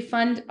 We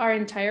fund our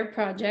entire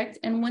project.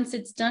 And once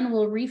it's done,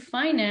 we'll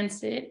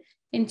refinance it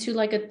into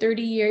like a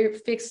 30-year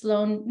fixed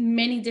loan,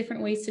 many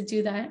different ways to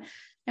do that.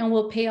 And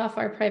we'll pay off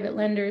our private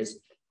lenders.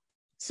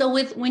 So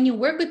when you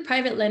work with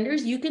private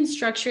lenders, you can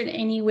structure it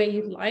any way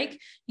you'd like.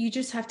 You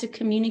just have to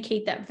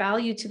communicate that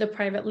value to the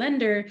private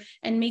lender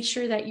and make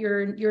sure that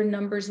your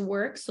numbers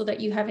work so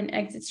that you have an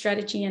exit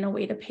strategy and a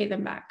way to pay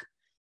them back.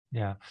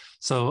 Yeah.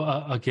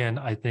 So again,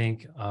 I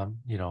think,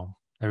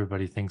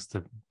 everybody thinks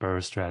the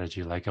Burr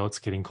strategy, like, oh, it's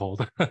getting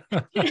cold.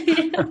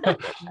 Yeah.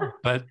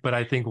 But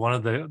I think one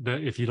of the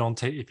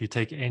if you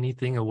take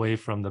anything away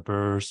from the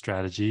Burr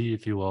strategy,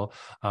 if you will,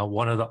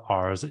 one of the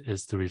R's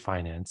is to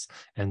refinance.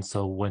 And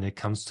so when it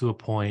comes to a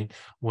point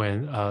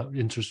when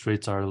interest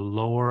rates are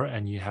lower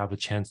and you have a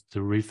chance to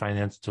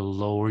refinance to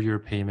lower your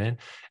payment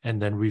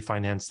and then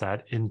refinance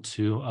that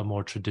into a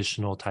more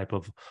traditional type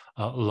of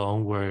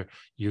loan where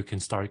you can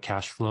start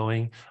cash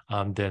flowing,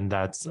 then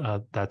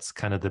that's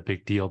kind of the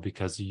big deal,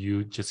 because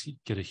you just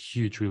get a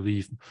huge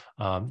relief,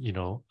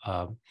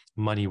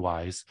 money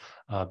wise,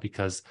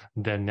 because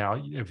then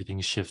now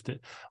everything's shifted.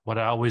 What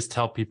I always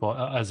tell people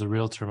as a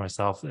realtor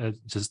myself, I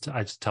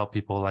just tell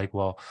people, like,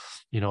 well,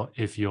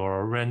 if you're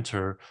a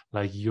renter,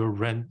 like, your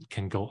rent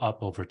can go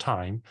up over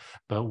time,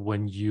 but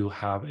when you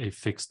have a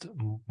fixed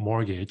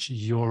mortgage,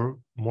 your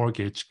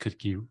mortgage could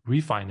be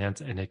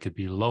refinanced and it could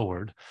be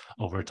lowered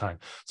over time.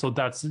 So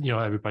that's,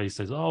 everybody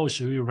says, oh,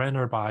 should we rent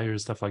or buy or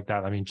stuff like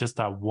that? I mean, just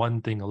that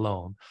one thing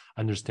alone,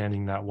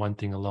 understanding that one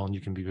thing alone,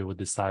 you can be able to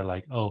decide,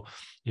 like, oh,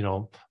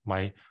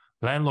 my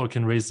landlord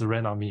can raise the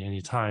rent on me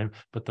anytime,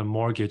 but the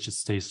mortgage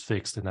stays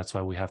fixed. And that's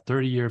why we have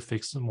 30-year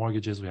fixed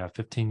mortgages. We have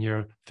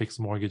 15-year fixed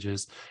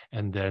mortgages.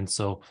 And then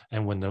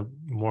and when the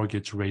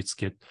mortgage rates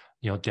get,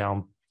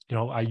 down,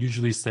 I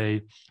usually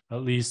say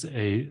at least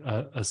a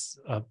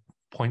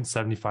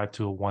 0.75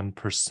 to a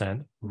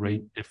 1%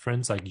 rate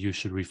difference, like, you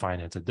should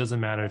refinance. It doesn't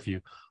matter if you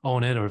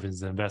own it or if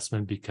it's an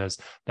investment, because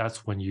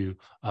that's when you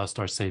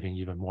start saving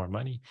even more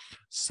money.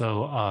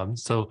 So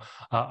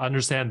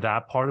understand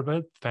that part of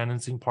it,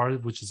 financing part of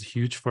it, which is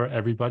huge for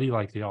everybody.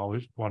 Like, they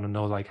always want to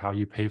know, like, how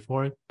you pay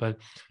for it. But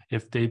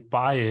if they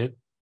buy it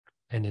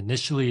and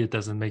initially it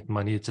doesn't make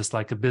money, it's just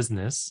like a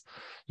business,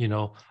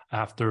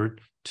 after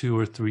 2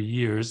 or 3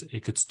 years,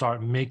 it could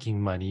start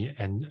making money.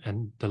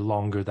 And the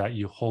longer that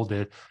you hold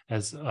it,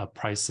 as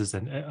prices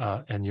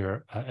and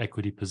your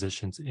equity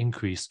positions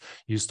increase,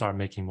 you start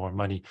making more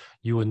money.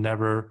 You would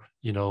never,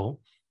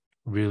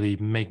 really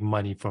make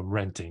money from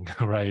renting,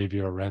 right? If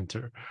you're a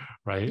renter,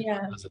 right?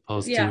 Yeah. As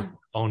opposed to Yeah.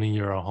 owning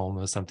your own home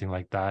or something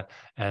like that.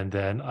 And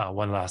then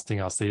one last thing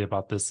I'll say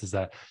about this is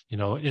that,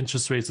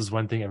 interest rates is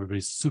one thing.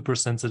 Everybody's super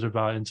sensitive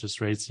about interest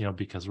rates,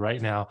 because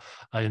right now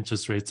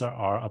interest rates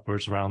are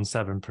upwards around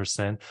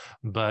 7%.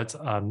 But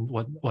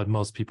what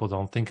most people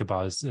don't think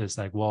about is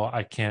like, well,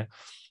 I can't,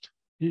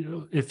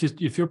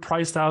 if you're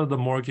priced out of the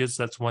mortgage,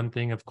 that's one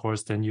thing, of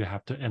course, then you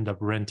have to end up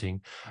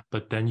renting.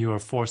 But then you are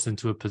forced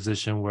into a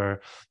position where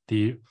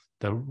the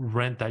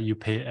rent that you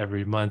pay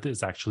every month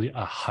is actually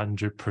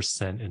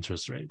 100%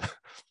 interest rate.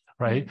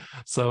 Right?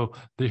 So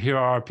here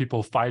are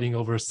people fighting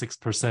over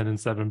 6% and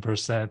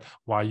 7%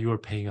 while you are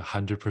paying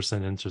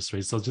 100% interest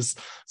rate. So just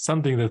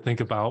something to think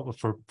about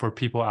for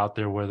people out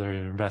there, whether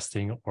you're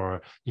investing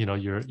or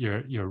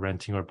you're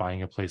renting or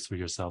buying a place for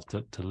yourself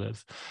to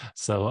live.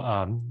 So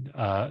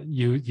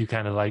you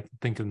kind of like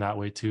thinking that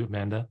way too,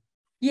 Amanda?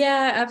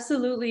 Yeah,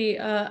 absolutely.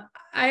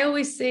 I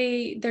always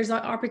say there's an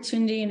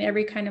opportunity in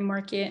every kind of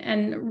market,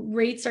 and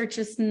rates are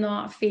just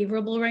not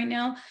favorable right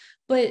now.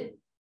 But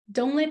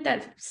don't let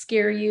that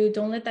scare you.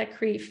 Don't let that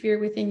create fear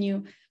within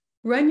you.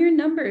 Run your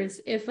numbers.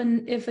 If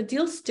a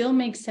deal still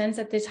makes sense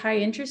at this high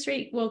interest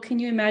rate, well, can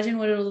you imagine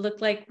what it'll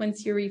look like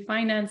once you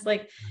refinance?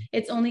 Like,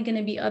 it's only going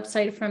to be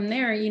upside from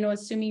there,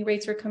 assuming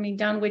rates are coming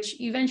down, which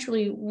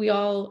eventually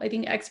I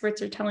think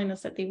experts are telling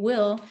us that they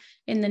will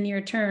in the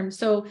near term.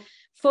 So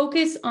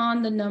focus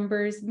on the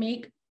numbers,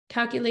 make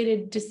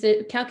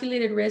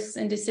calculated risks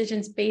and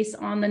decisions based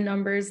on the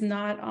numbers,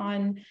 not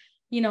on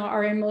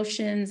our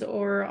emotions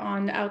or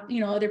on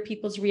other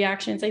people's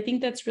reactions. I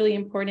think that's really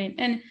important.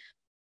 And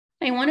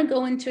I want to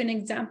go into an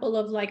example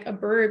of like a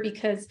Burr,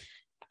 because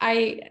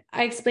I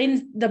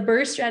explained the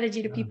Burr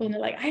strategy to people and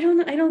they're like, I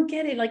don't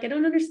get it. Like, I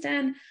don't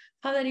understand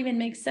how that even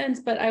makes sense.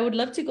 But I would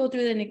love to go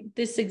through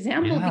this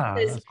example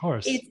because of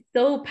course. it's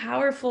so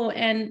powerful.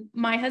 And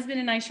my husband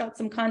and I shot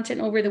some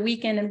content over the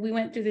weekend and we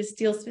went through this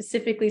deal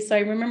specifically. So I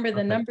remember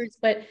the numbers,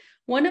 but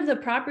one of the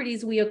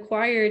properties we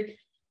acquired,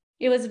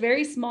 it was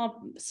very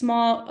small,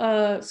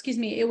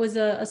 it was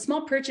a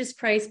small purchase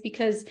price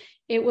because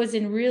it was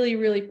in really,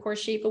 really poor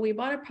shape. But we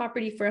bought a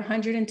property for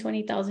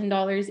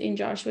 $120,000 in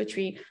Joshua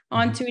Tree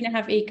on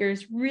 2.5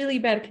 acres, really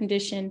bad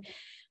condition.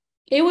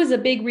 It was a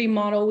big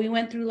remodel. We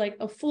went through like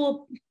a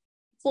full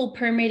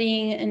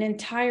permitting, an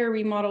entire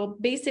remodel,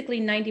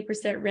 basically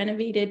 90%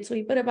 renovated. So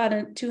we put about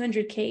a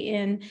 $200K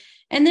in,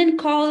 and then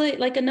call it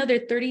like another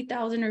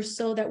 30,000 or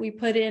so that we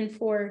put in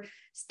for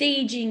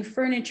staging,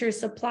 furniture,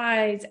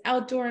 supplies,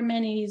 outdoor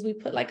amenities. We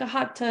put like a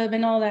hot tub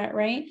and all that,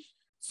 right?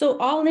 So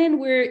all in,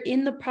 we're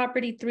in the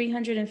property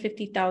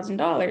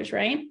 $350,000,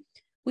 right?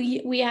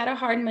 We had a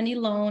hard money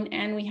loan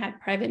and we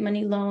had private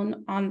money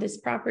loan on this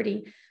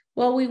property.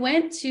 Well, we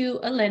went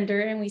to a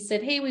lender and we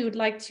said, hey, we would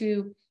like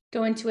to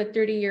go into a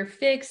 30-year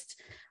fixed.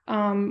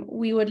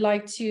 We would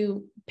like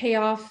to pay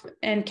off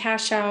and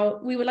cash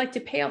out. We would like to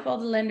pay off all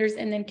the lenders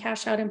and then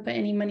cash out and put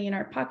any money in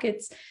our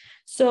pockets.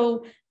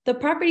 So the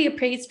property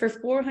appraised for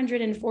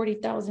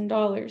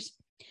 $440,000.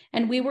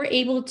 And we were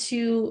able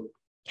to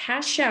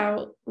cash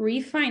out,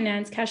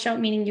 refinance, cash out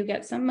meaning you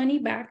get some money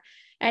back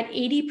at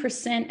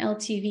 80%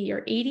 LTV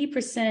or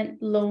 80%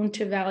 loan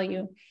to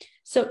value.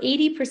 So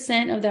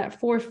 80% of that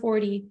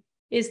 440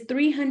 is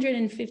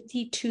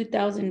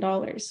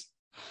 $352,000.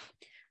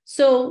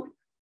 So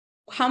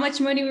how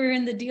much money were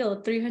in the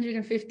deal?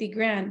 350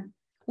 grand.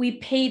 We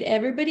paid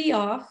everybody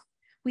off.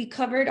 We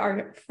covered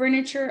our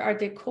furniture, our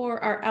decor,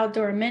 our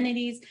outdoor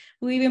amenities.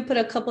 We even put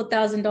a couple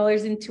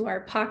 $1,000s into our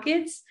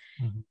pockets.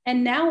 Mm-hmm.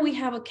 And now we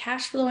have a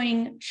cash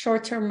flowing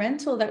short-term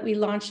rental that we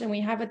launched, and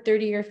we have a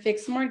 30-year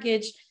fixed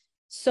mortgage.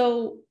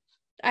 So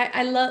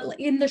I love,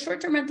 in the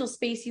short-term rental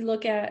space, you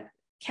look at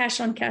cash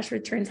on cash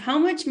returns. How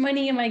much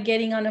money am I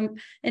getting on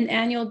an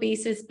annual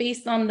basis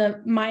based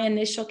on my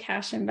initial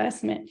cash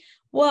investment?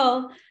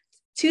 Well,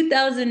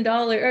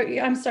 $2,000, or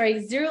I'm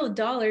sorry,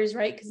 $0,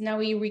 right? Because now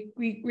we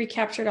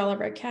recaptured all of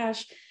our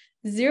cash.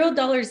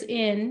 $0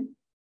 in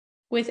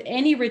with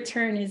any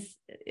return is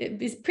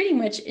pretty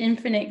much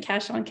infinite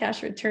cash on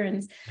cash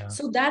returns. Yeah.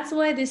 So that's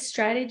why this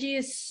strategy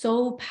is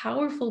so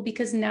powerful,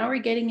 because now we're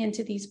getting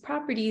into these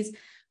properties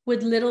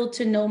with little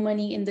to no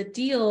money in the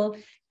deal,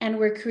 and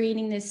we're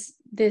creating this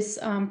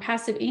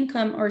passive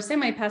income or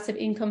semi-passive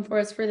income for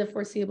us for the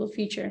foreseeable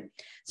future.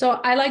 So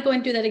I like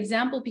going through that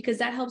example because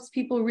that helps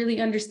people really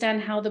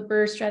understand how the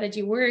BRRRR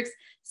strategy works,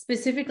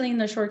 specifically in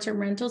the short-term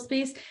rental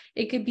space.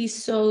 It could be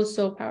so,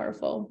 so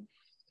powerful.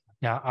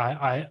 Yeah,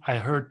 I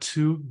heard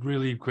two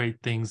really great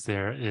things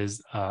there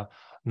is,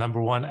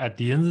 number one, at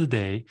the end of the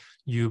day,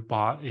 you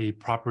bought a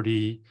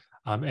property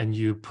and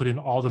you put in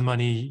all the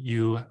money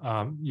you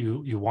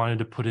wanted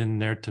to put in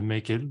there to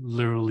make it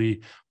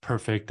literally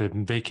perfect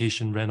and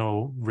vacation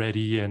rental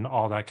ready and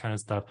all that kind of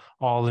stuff,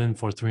 all in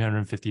for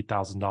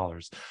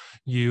 $350,000.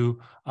 You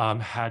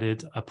had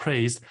it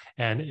appraised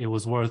and it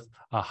was worth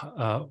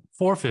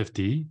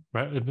 $450,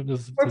 right?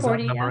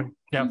 $440,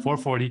 yeah. Yeah,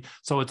 $440.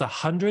 So it's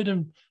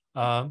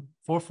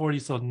 440,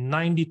 so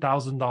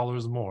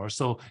 $90,000 more.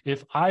 So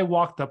if I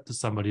walked up to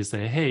somebody and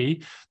say,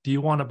 hey, do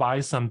you want to buy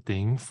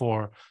something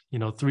for,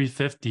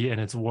 $350 and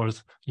it's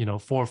worth,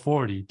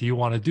 $440? Do you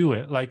want to do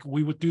it? Like,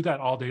 we would do that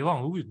all day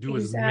long. We would do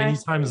it as many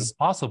times as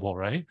possible,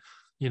 right?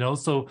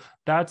 So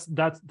that's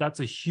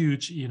a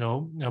huge,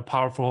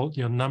 powerful,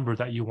 number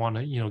that you want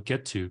to,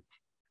 get to.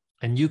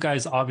 And you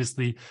guys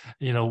obviously,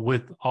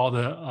 with all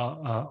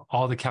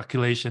the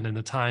calculation and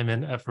the time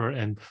and effort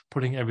and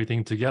putting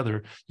everything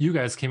together, you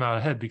guys came out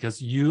ahead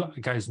because you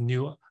guys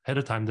knew ahead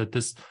of time that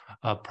this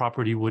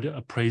property would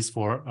appraise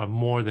for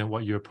more than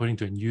what you're putting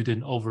to, and you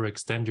didn't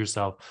overextend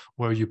yourself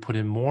where you put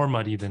in more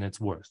money than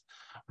it's worth.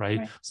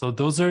 Right. So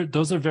those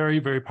are very,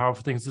 very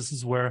powerful things. This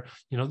is where,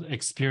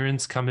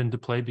 experience come into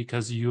play,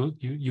 because you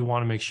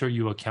want to make sure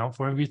you account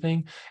for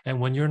everything. And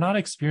when you're not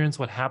experienced,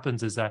 what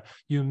happens is that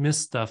you miss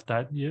stuff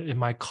that it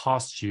might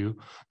cost you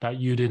that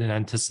you didn't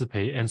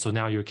anticipate. And so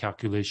now your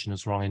calculation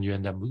is wrong and you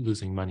end up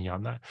losing money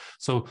on that.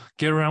 So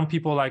get around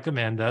people like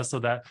Amanda so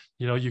that,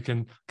 you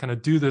can kind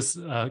of do this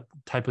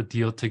type of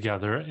deal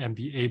together and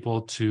be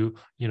able to,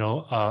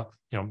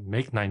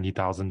 make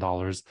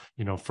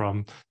 $90,000,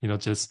 from,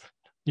 just,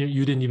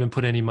 you didn't even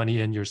put any money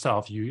in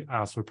yourself. You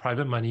asked for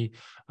private money,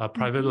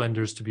 private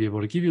lenders to be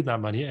able to give you that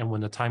money. And when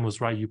the time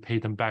was right, you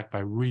paid them back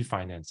by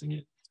refinancing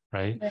it.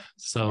 Right.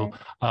 So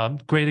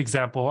great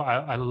example.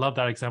 I love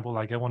that example.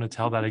 Like, I want to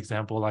tell that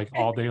example like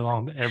all day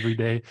long, every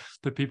day.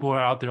 The people who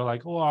are out there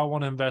like, oh, I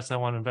want to invest.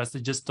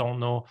 They just don't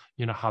know,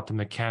 how to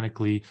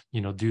mechanically,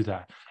 do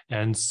that.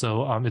 And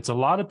so it's a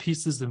lot of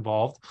pieces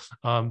involved.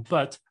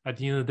 But at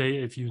the end of the day,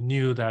 if you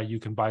knew that you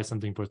can buy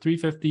something for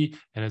 $350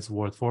 and it's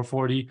worth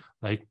 $440,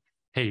 like,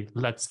 hey,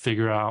 let's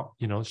figure out,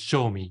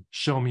 show me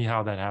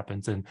how that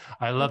happens. And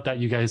I love that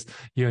you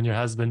and your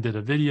husband did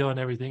a video and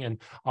everything.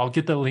 And I'll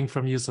get the link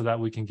from you so that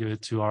we can give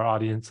it to our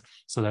audience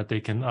so that they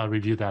can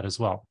review that as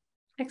well.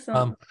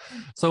 Excellent.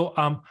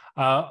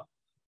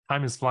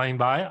 Time is flying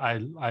by.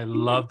 I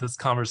love this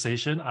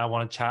conversation. I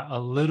want to chat a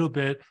little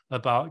bit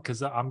about,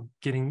 because I'm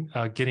getting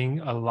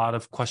a lot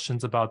of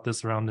questions about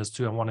this around this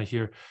too. I want to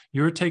hear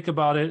your take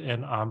about it,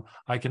 and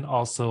I can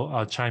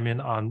also chime in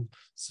on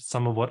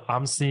some of what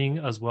I'm seeing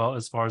as well,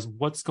 as far as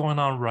what's going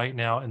on right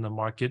now in the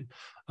market,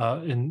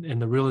 in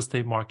the real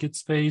estate market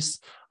space,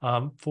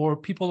 for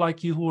people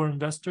like you who are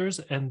investors,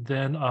 and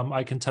then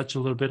I can touch a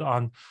little bit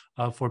on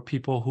for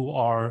people who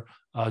are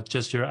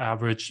just your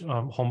average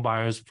home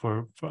buyers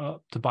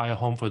to buy a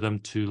home for them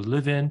to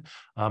live in.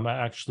 I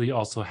actually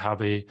also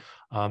have an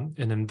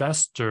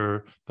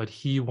investor, but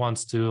he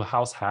wants to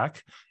house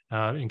hack.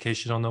 In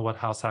case you don't know what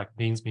house hack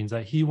means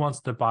that he wants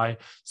to buy,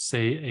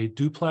 say, a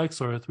duplex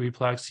or a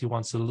threeplex. He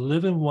wants to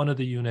live in one of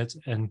the units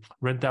and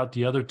rent out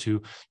the other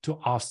two to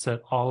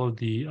offset all of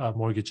the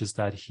mortgages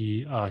that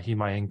he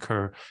might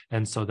incur,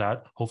 and so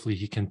that hopefully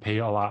he can pay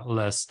a lot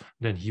less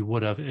than he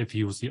would have if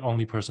he was the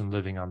only person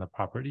living on the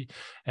property.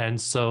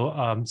 And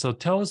so, so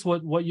tell us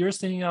what you're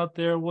seeing out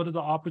there. What are the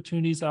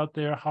opportunities out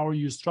there? How are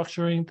you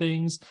structuring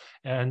things?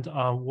 And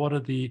what are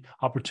the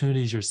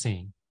opportunities you're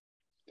seeing?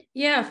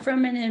 Yeah,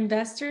 from an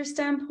investor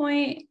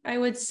standpoint, I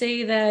would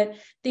say that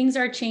things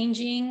are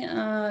changing.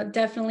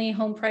 Definitely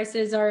home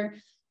prices are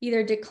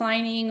either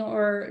declining,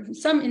 or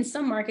in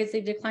some markets,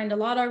 they've declined a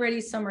lot already.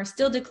 Some are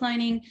still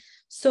declining.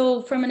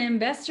 So from an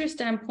investor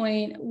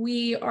standpoint,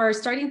 we are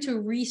starting to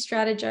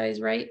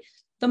re-strategize, right?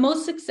 The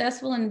most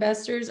successful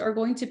investors are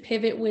going to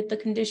pivot with the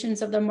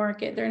conditions of the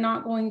market. They're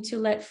not going to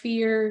let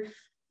fear,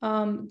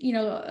 prevent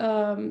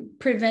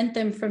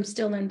them from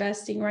still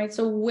investing, right?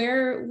 So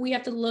where we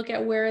have to look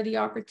at, where are the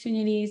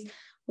opportunities,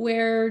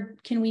 where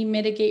can we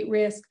mitigate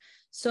risk?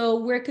 So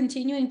we're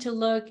continuing to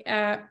look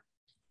at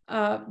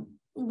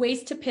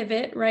ways to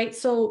pivot, right?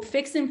 So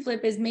fix and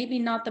flip is maybe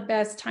not the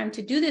best time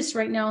to do this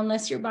right now,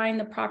 unless you're buying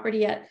the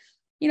property at,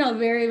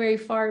 very, very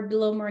far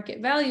below market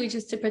value,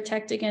 just to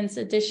protect against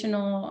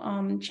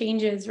additional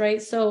changes,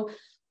 right? So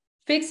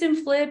fix and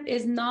flip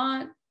is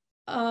not,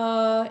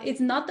 it's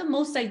not the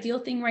most ideal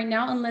thing right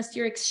now, unless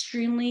you're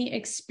extremely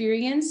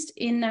experienced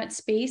in that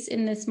space,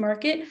 in this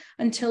market,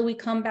 until we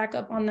come back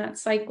up on that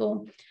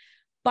cycle.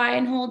 Buy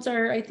and holds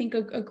are, I think,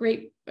 a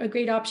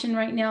great option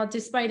right now.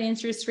 Despite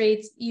interest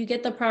rates, you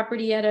get the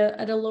property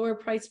at a lower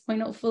price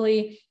point,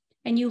 hopefully,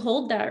 and you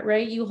hold that,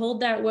 right? You hold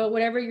that,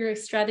 whatever your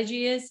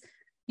strategy is,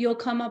 you'll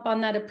come up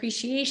on that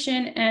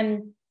appreciation,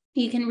 and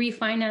you can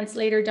refinance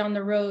later down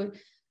the road.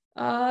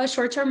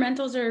 Short-term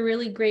rentals are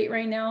really great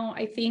right now.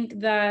 I think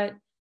that's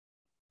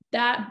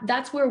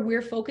where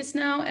we're focused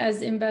now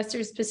as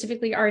investors,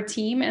 specifically our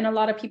team, and a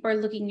lot of people are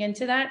looking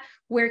into that.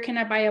 Where can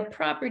I buy a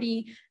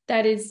property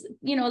that is,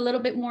 a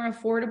little bit more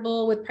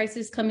affordable, with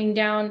prices coming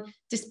down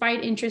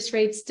despite interest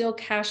rates, still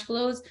cash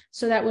flows,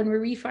 so that when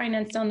we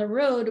refinance down the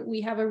road,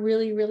 we have a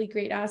really, really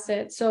great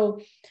asset.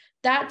 So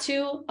that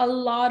too, a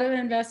lot of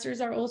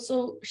investors are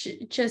also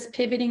just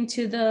pivoting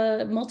to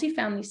the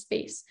multifamily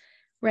space.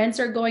 Rents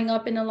are going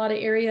up in a lot of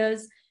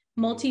areas.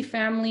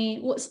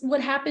 Multifamily,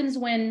 what happens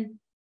when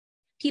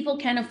people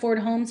can't afford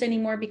homes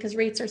anymore because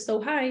rates are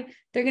so high?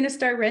 They're going to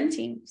start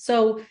renting.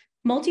 So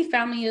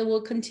multifamily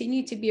will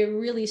continue to be a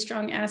really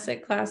strong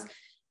asset class.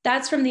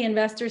 That's from the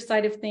investor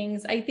side of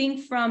things. I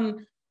think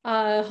from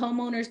a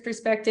homeowner's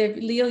perspective,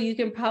 Leo, you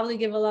can probably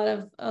give a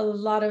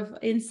lot of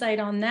insight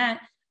on that.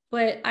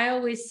 But I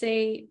always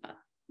say,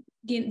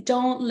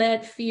 don't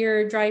let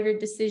fear drive your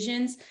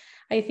decisions.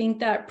 I think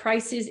that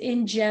prices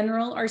in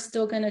general are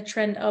still going to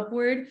trend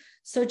upward.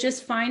 So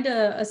just find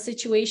a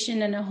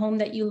situation and a home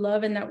that you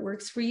love and that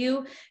works for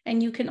you.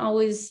 And you can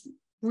always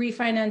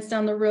refinance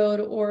down the road,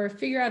 or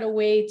figure out a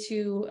way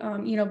to,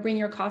 bring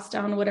your costs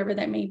down, whatever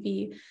that may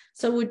be.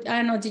 So I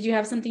don't know, did you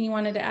have something you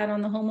wanted to add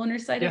on the homeowner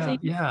side of things?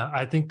 Yeah,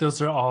 I think those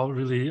are all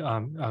really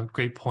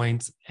great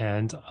points.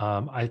 And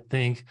I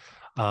think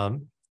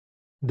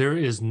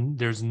there's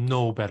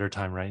no better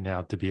time right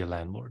now to be a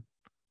landlord.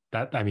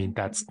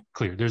 That's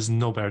clear. There's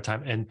no better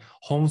time, and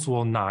homes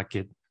will not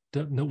get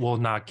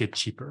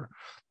cheaper.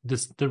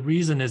 The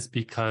reason is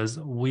because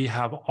we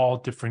have all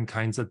different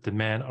kinds of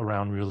demand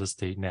around real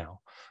estate now.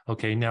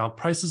 Okay, now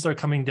prices are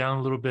coming down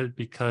a little bit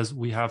because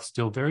we have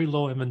still very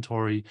low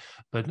inventory,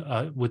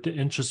 but with the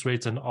interest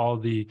rates and all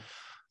the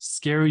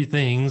scary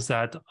things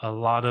that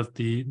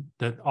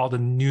all the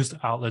news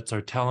outlets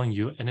are telling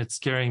you, and it's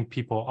scaring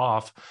people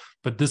off.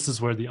 But this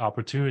is where the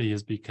opportunity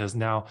is, because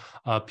now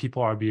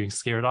people are being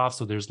scared off.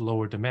 So there's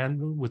lower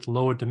demand. With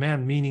lower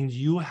demand, meaning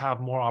you have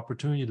more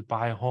opportunity to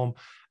buy a home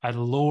at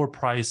a lower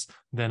price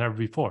than ever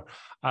before.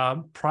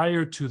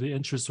 Prior to the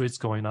interest rates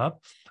going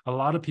up, a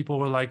lot of people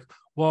were like,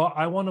 well,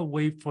 I want to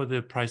wait for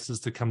the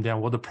prices to come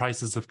down. Well, the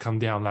prices have come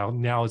down now.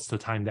 Now it's the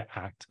time to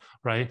act,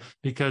 right?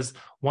 Because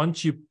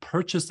once you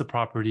purchase the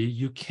property,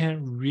 you can't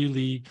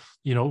really,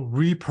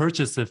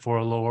 repurchase it for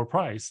a lower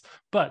price.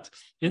 But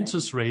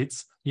interest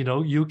rates,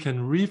 you can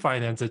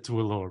refinance it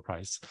to a lower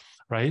price,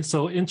 right?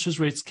 So interest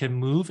rates can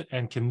move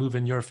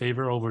in your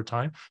favor over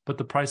time, but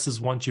the prices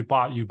once you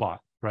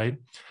bought, right?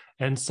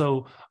 And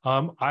so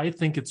I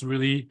think it's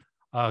really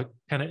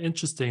kind of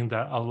interesting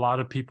that a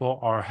lot of people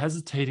are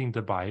hesitating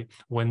to buy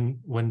when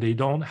they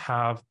don't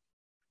have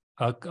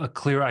a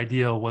clear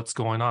idea of what's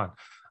going on.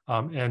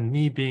 And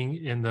me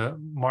being in the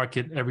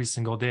market every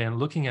single day and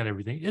looking at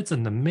everything, it's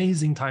an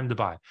amazing time to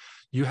buy.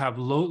 You have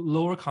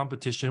lower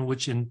competition,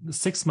 which in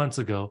 6 months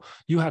ago,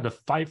 you had to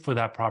fight for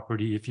that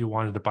property if you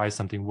wanted to buy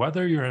something,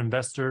 whether you're an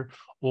investor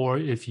or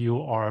if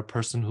you are a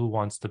person who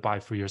wants to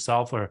buy for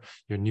yourself or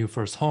your new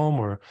first home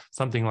or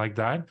something like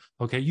that.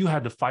 Okay, you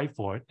had to fight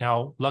for it.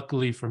 Now,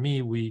 luckily for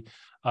me, we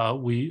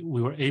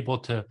were able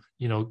to,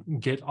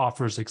 get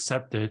offers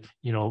accepted,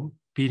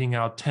 beating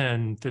out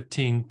 10,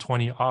 15,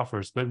 20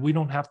 offers, but we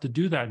don't have to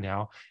do that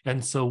now.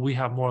 And so we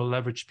have more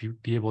leverage to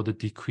be able to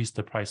decrease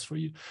the price for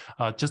you.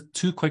 Just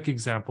two quick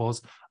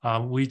examples.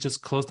 We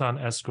just closed on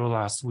escrow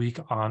last week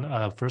on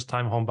a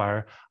first-time home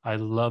buyer. I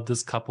love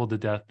this couple to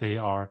death.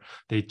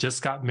 They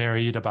just got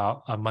married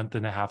about a month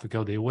and a half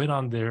ago. They went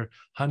on their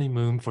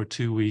honeymoon for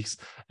 2 weeks.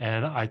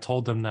 And I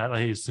told them that,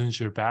 hey, as soon as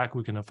you're back,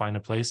 we're going to find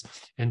a place.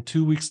 In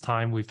 2 weeks'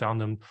 time, we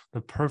found them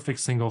the perfect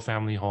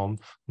single-family home,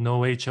 no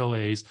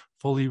HOAs,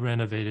 fully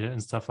renovated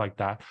and stuff like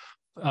that.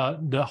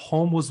 The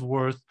home was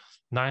worth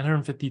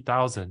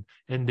 $950,000,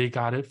 and they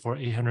got it for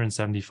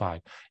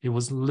 $875. It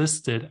was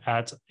listed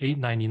at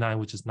 $899,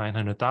 which is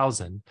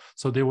 $900,000.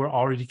 So they were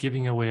already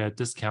giving away a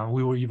discount.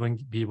 We were even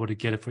be able to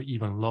get it for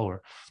even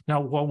lower.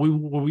 Now, were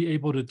we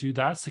able to do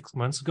that 6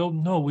 months ago?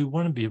 No, we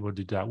wouldn't be able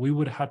to do that. We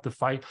would have to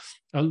fight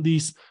at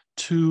least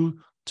two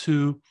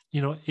to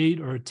 8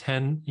 or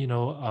 10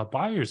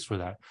 buyers for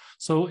that.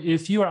 So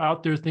if you are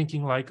out there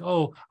thinking like,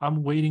 oh,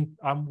 I'm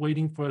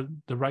waiting for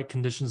the right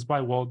conditions to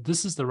buy, well,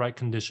 this is the right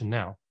condition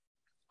now.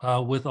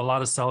 With a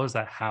lot of sellers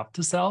that have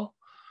to sell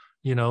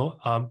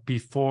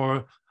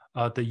before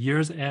the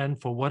year's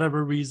end, for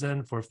whatever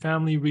reason, for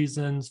family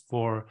reasons,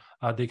 for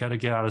they got to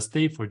get out of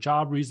state, for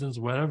job reasons,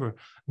 whatever,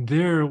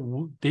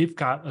 they've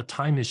got a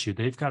time issue.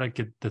 They've got to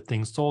get the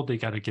thing sold. They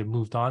got to get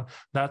moved on.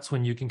 That's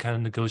when you can kind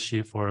of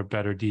negotiate for a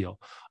better deal.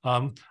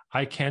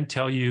 I can't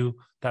tell you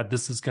that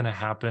this is going to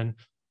happen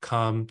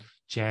come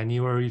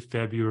January,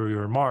 February,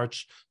 or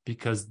March,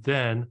 because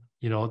then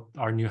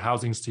our new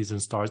housing season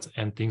starts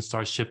and things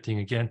start shifting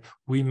again.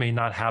 We may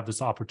not have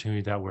this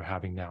opportunity that we're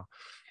having now.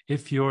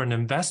 If you're an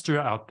investor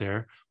out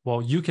there,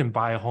 well, you can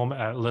buy a home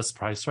at list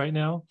price right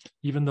now,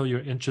 even though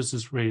your interest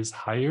is raised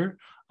higher.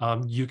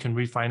 You can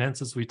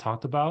refinance, as we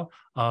talked about,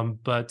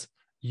 but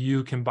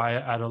you can buy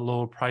it at a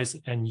lower price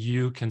and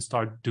you can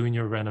start doing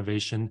your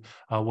renovation,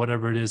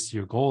 whatever it is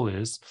your goal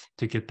is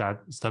to get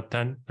that stuff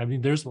done. I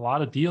mean, there's a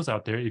lot of deals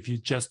out there if you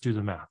just do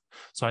the math.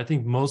 So I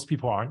think most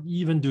people aren't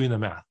even doing the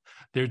math.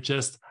 They're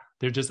just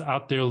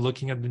out there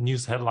looking at the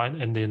news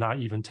headline and they're not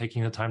even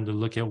taking the time to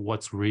look at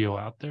what's real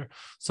out there.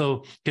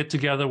 So get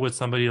together with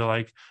somebody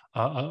like,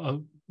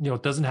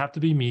 it doesn't have to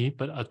be me,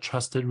 but a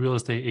trusted real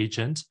estate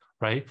agent,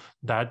 right?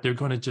 That they're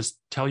going to just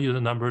tell you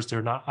the numbers.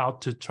 They're not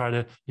out to try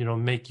to,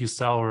 make you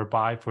sell or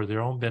buy for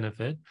their own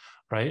benefit,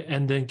 right?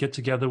 And then get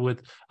together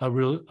with a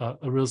real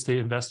estate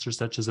investor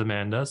such as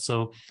Amanda,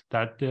 so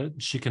that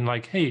she can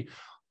like, hey,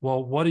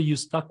 well, what are you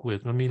stuck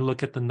with? Let me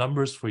look at the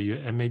numbers for you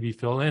and maybe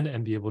fill in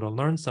and be able to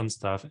learn some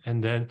stuff,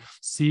 and then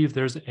see if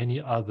there's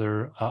any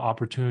other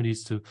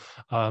opportunities to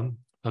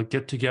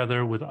get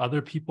together with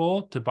other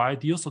people to buy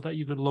deals so that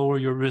you can lower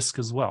your risk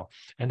as well.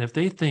 And if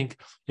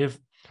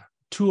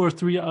 2 or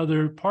 3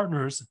 other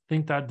partners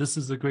think that this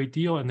is a great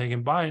deal and they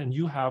can buy it, and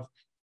you have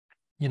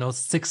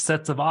 6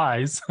 sets of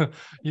eyes,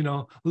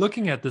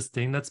 looking at this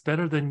thing, that's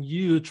better than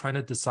you trying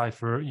to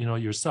decipher,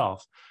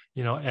 yourself,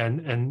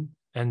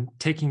 and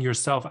taking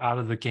yourself out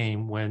of the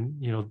game when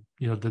the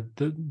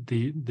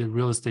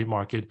real estate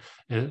market,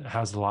 it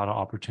has a lot of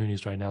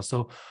opportunities right now.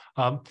 So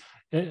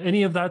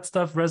any of that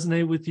stuff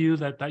resonate with you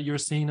that you're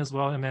seeing as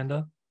well,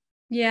 Amanda?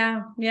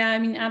 Yeah. I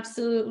mean,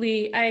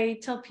 absolutely. I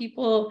tell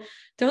people,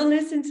 don't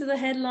listen to the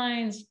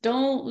headlines,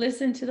 don't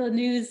listen to the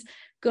news,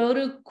 go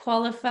to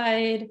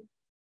qualified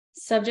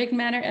subject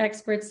matter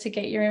experts to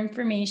get your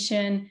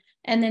information,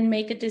 and then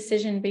make a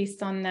decision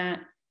based on that.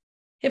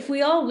 If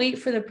we all wait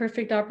for the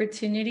perfect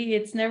opportunity,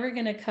 it's never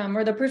going to come,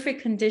 or the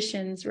perfect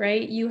conditions,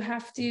 right? You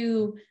have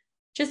to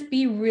just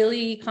be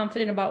really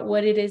confident about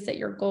what it is that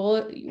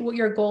what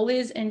your goal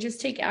is, and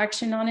just take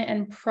action on it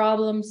and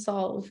problem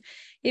solve.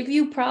 If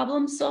you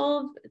problem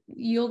solve,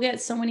 you'll get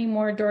so many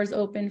more doors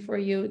open for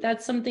you.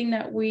 That's something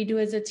that we do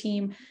as a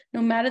team.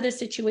 No matter the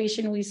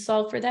situation, we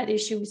solve for that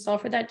issue, we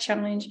solve for that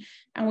challenge,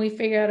 and we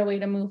figure out a way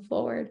to move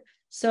forward.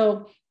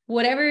 So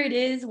whatever it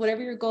is,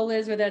 whatever your goal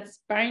is, whether that's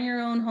buying your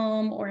own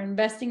home or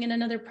investing in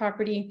another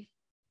property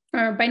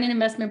or buying an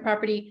investment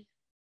property,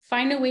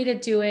 find a way to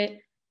do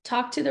it.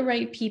 Talk to the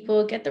right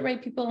people, get the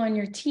right people on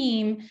your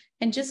team,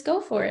 and just go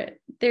for it.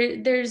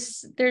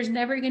 There's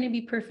never going to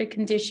be perfect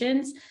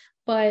conditions,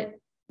 but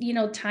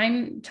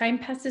time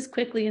passes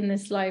quickly in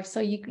this life. So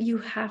you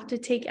have to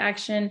take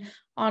action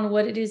on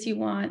what it is you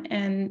want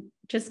and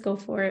just go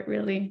for it,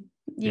 really.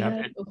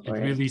 It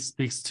really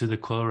speaks to the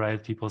quote,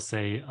 right? People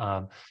say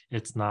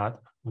it's not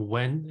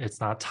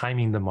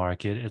timing the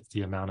market, it's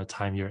the amount of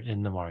time you're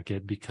in the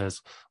market,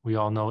 because we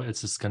all know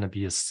it's just going to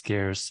be a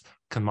scarce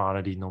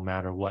commodity no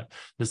matter what.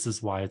 This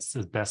is why it's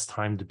the best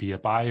time to be a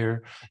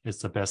buyer. It's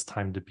the best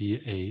time to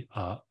be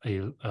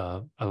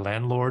a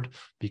landlord,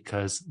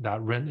 because that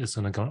rent is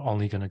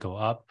only going to go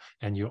up,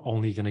 and you're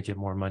only going to get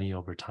more money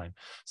over time.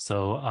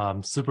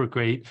 So super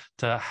great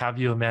to have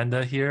you,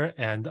 Amanda, here,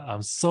 and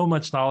so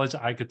much knowledge.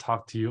 I could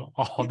talk to you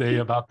all day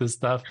about this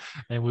stuff,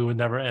 and we would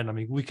never end. I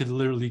mean, we could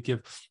literally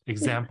give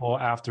example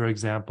after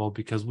example,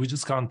 because we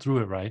just gone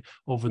through it, right?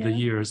 Over the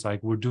years, like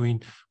we're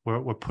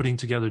putting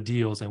together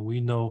deals, and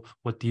we know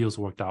what deals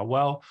worked out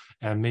well,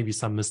 and maybe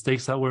some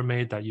mistakes that were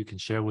made that you can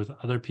share with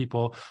other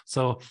people.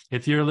 So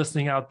if you're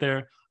listening out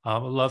there,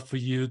 I'd love for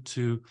you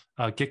to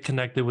get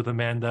connected with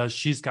Amanda.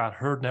 She's got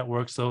her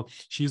network, so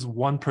she's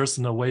one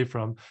person away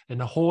from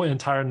a whole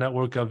entire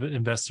network of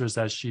investors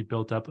that she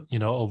built up,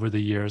 over the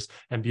years,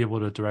 and be able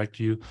to direct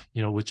you,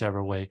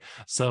 whichever way.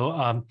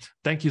 So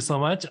thank you so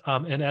much.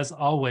 And as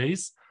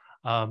always,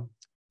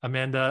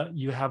 Amanda,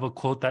 you have a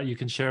quote that you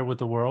can share with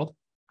the world?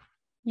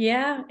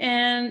 Yeah.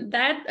 And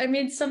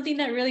it's something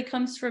that really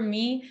comes from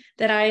me,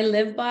 that I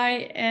live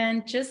by,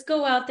 and just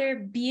go out there,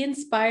 be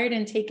inspired,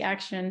 and take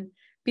action.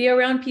 be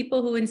around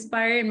people who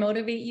inspire and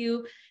motivate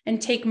you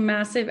and take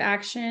massive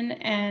action,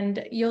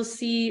 and you'll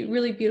see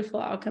really beautiful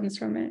outcomes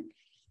from it.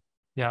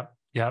 Yeah.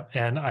 Yeah.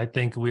 And I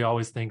think we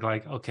always think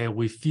like, okay,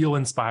 we feel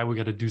inspired, we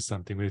got to do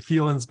something. We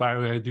feel inspired,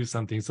 we got to do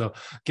something. So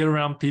get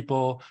around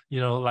people,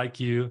 like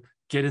you,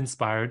 get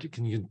inspired. You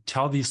can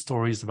tell these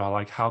stories about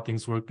like how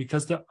things work,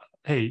 because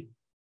hey,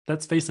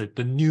 let's face it,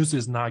 the news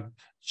is not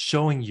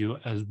showing you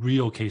a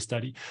real case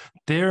study.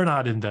 They're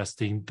not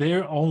investing.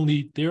 Their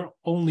only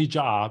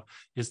job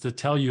is to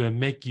tell you and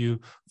make you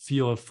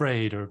feel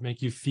afraid, or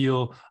make you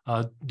feel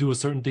do a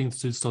certain thing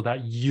so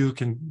that you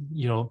can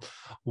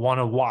want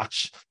to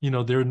watch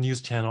their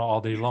news channel all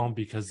day long,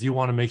 because you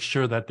want to make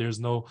sure that there's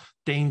no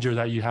danger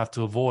that you have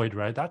to avoid,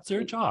 right? That's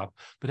their job,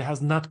 but it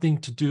has nothing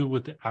to do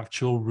with the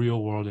actual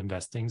real world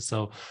investing.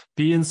 So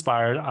be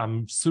inspired.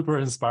 I'm super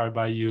inspired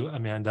by you,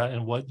 Amanda,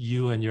 and what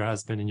you and your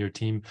husband and your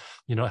team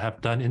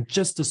have done in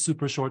just a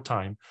super short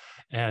time,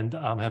 and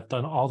have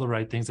done all the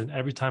right things. And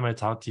every time I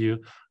talk to you,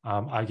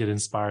 I get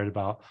inspired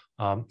about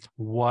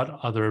what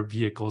other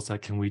vehicles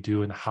that can we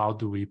do, and how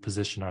do we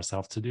position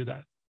ourselves to do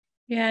that.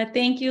 Yeah,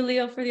 thank you,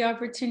 Leo, for the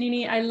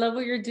opportunity. I love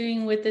what you're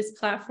doing with this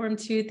platform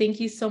too. Thank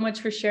you so much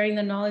for sharing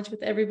the knowledge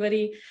with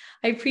everybody.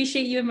 I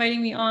appreciate you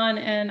inviting me on,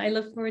 and I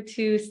look forward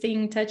to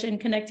staying in touch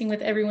and connecting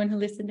with everyone who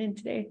listened in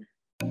today.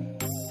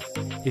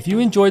 If you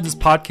enjoyed this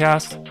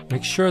podcast,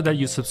 make sure that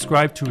you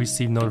subscribe to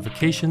receive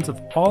notifications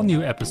of all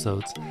new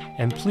episodes,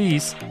 and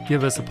please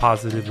give us a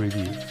positive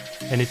review.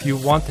 And if you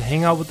want to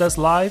hang out with us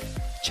live,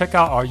 check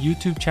out our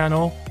YouTube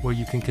channel, where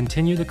you can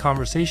continue the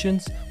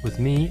conversations with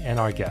me and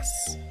our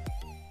guests.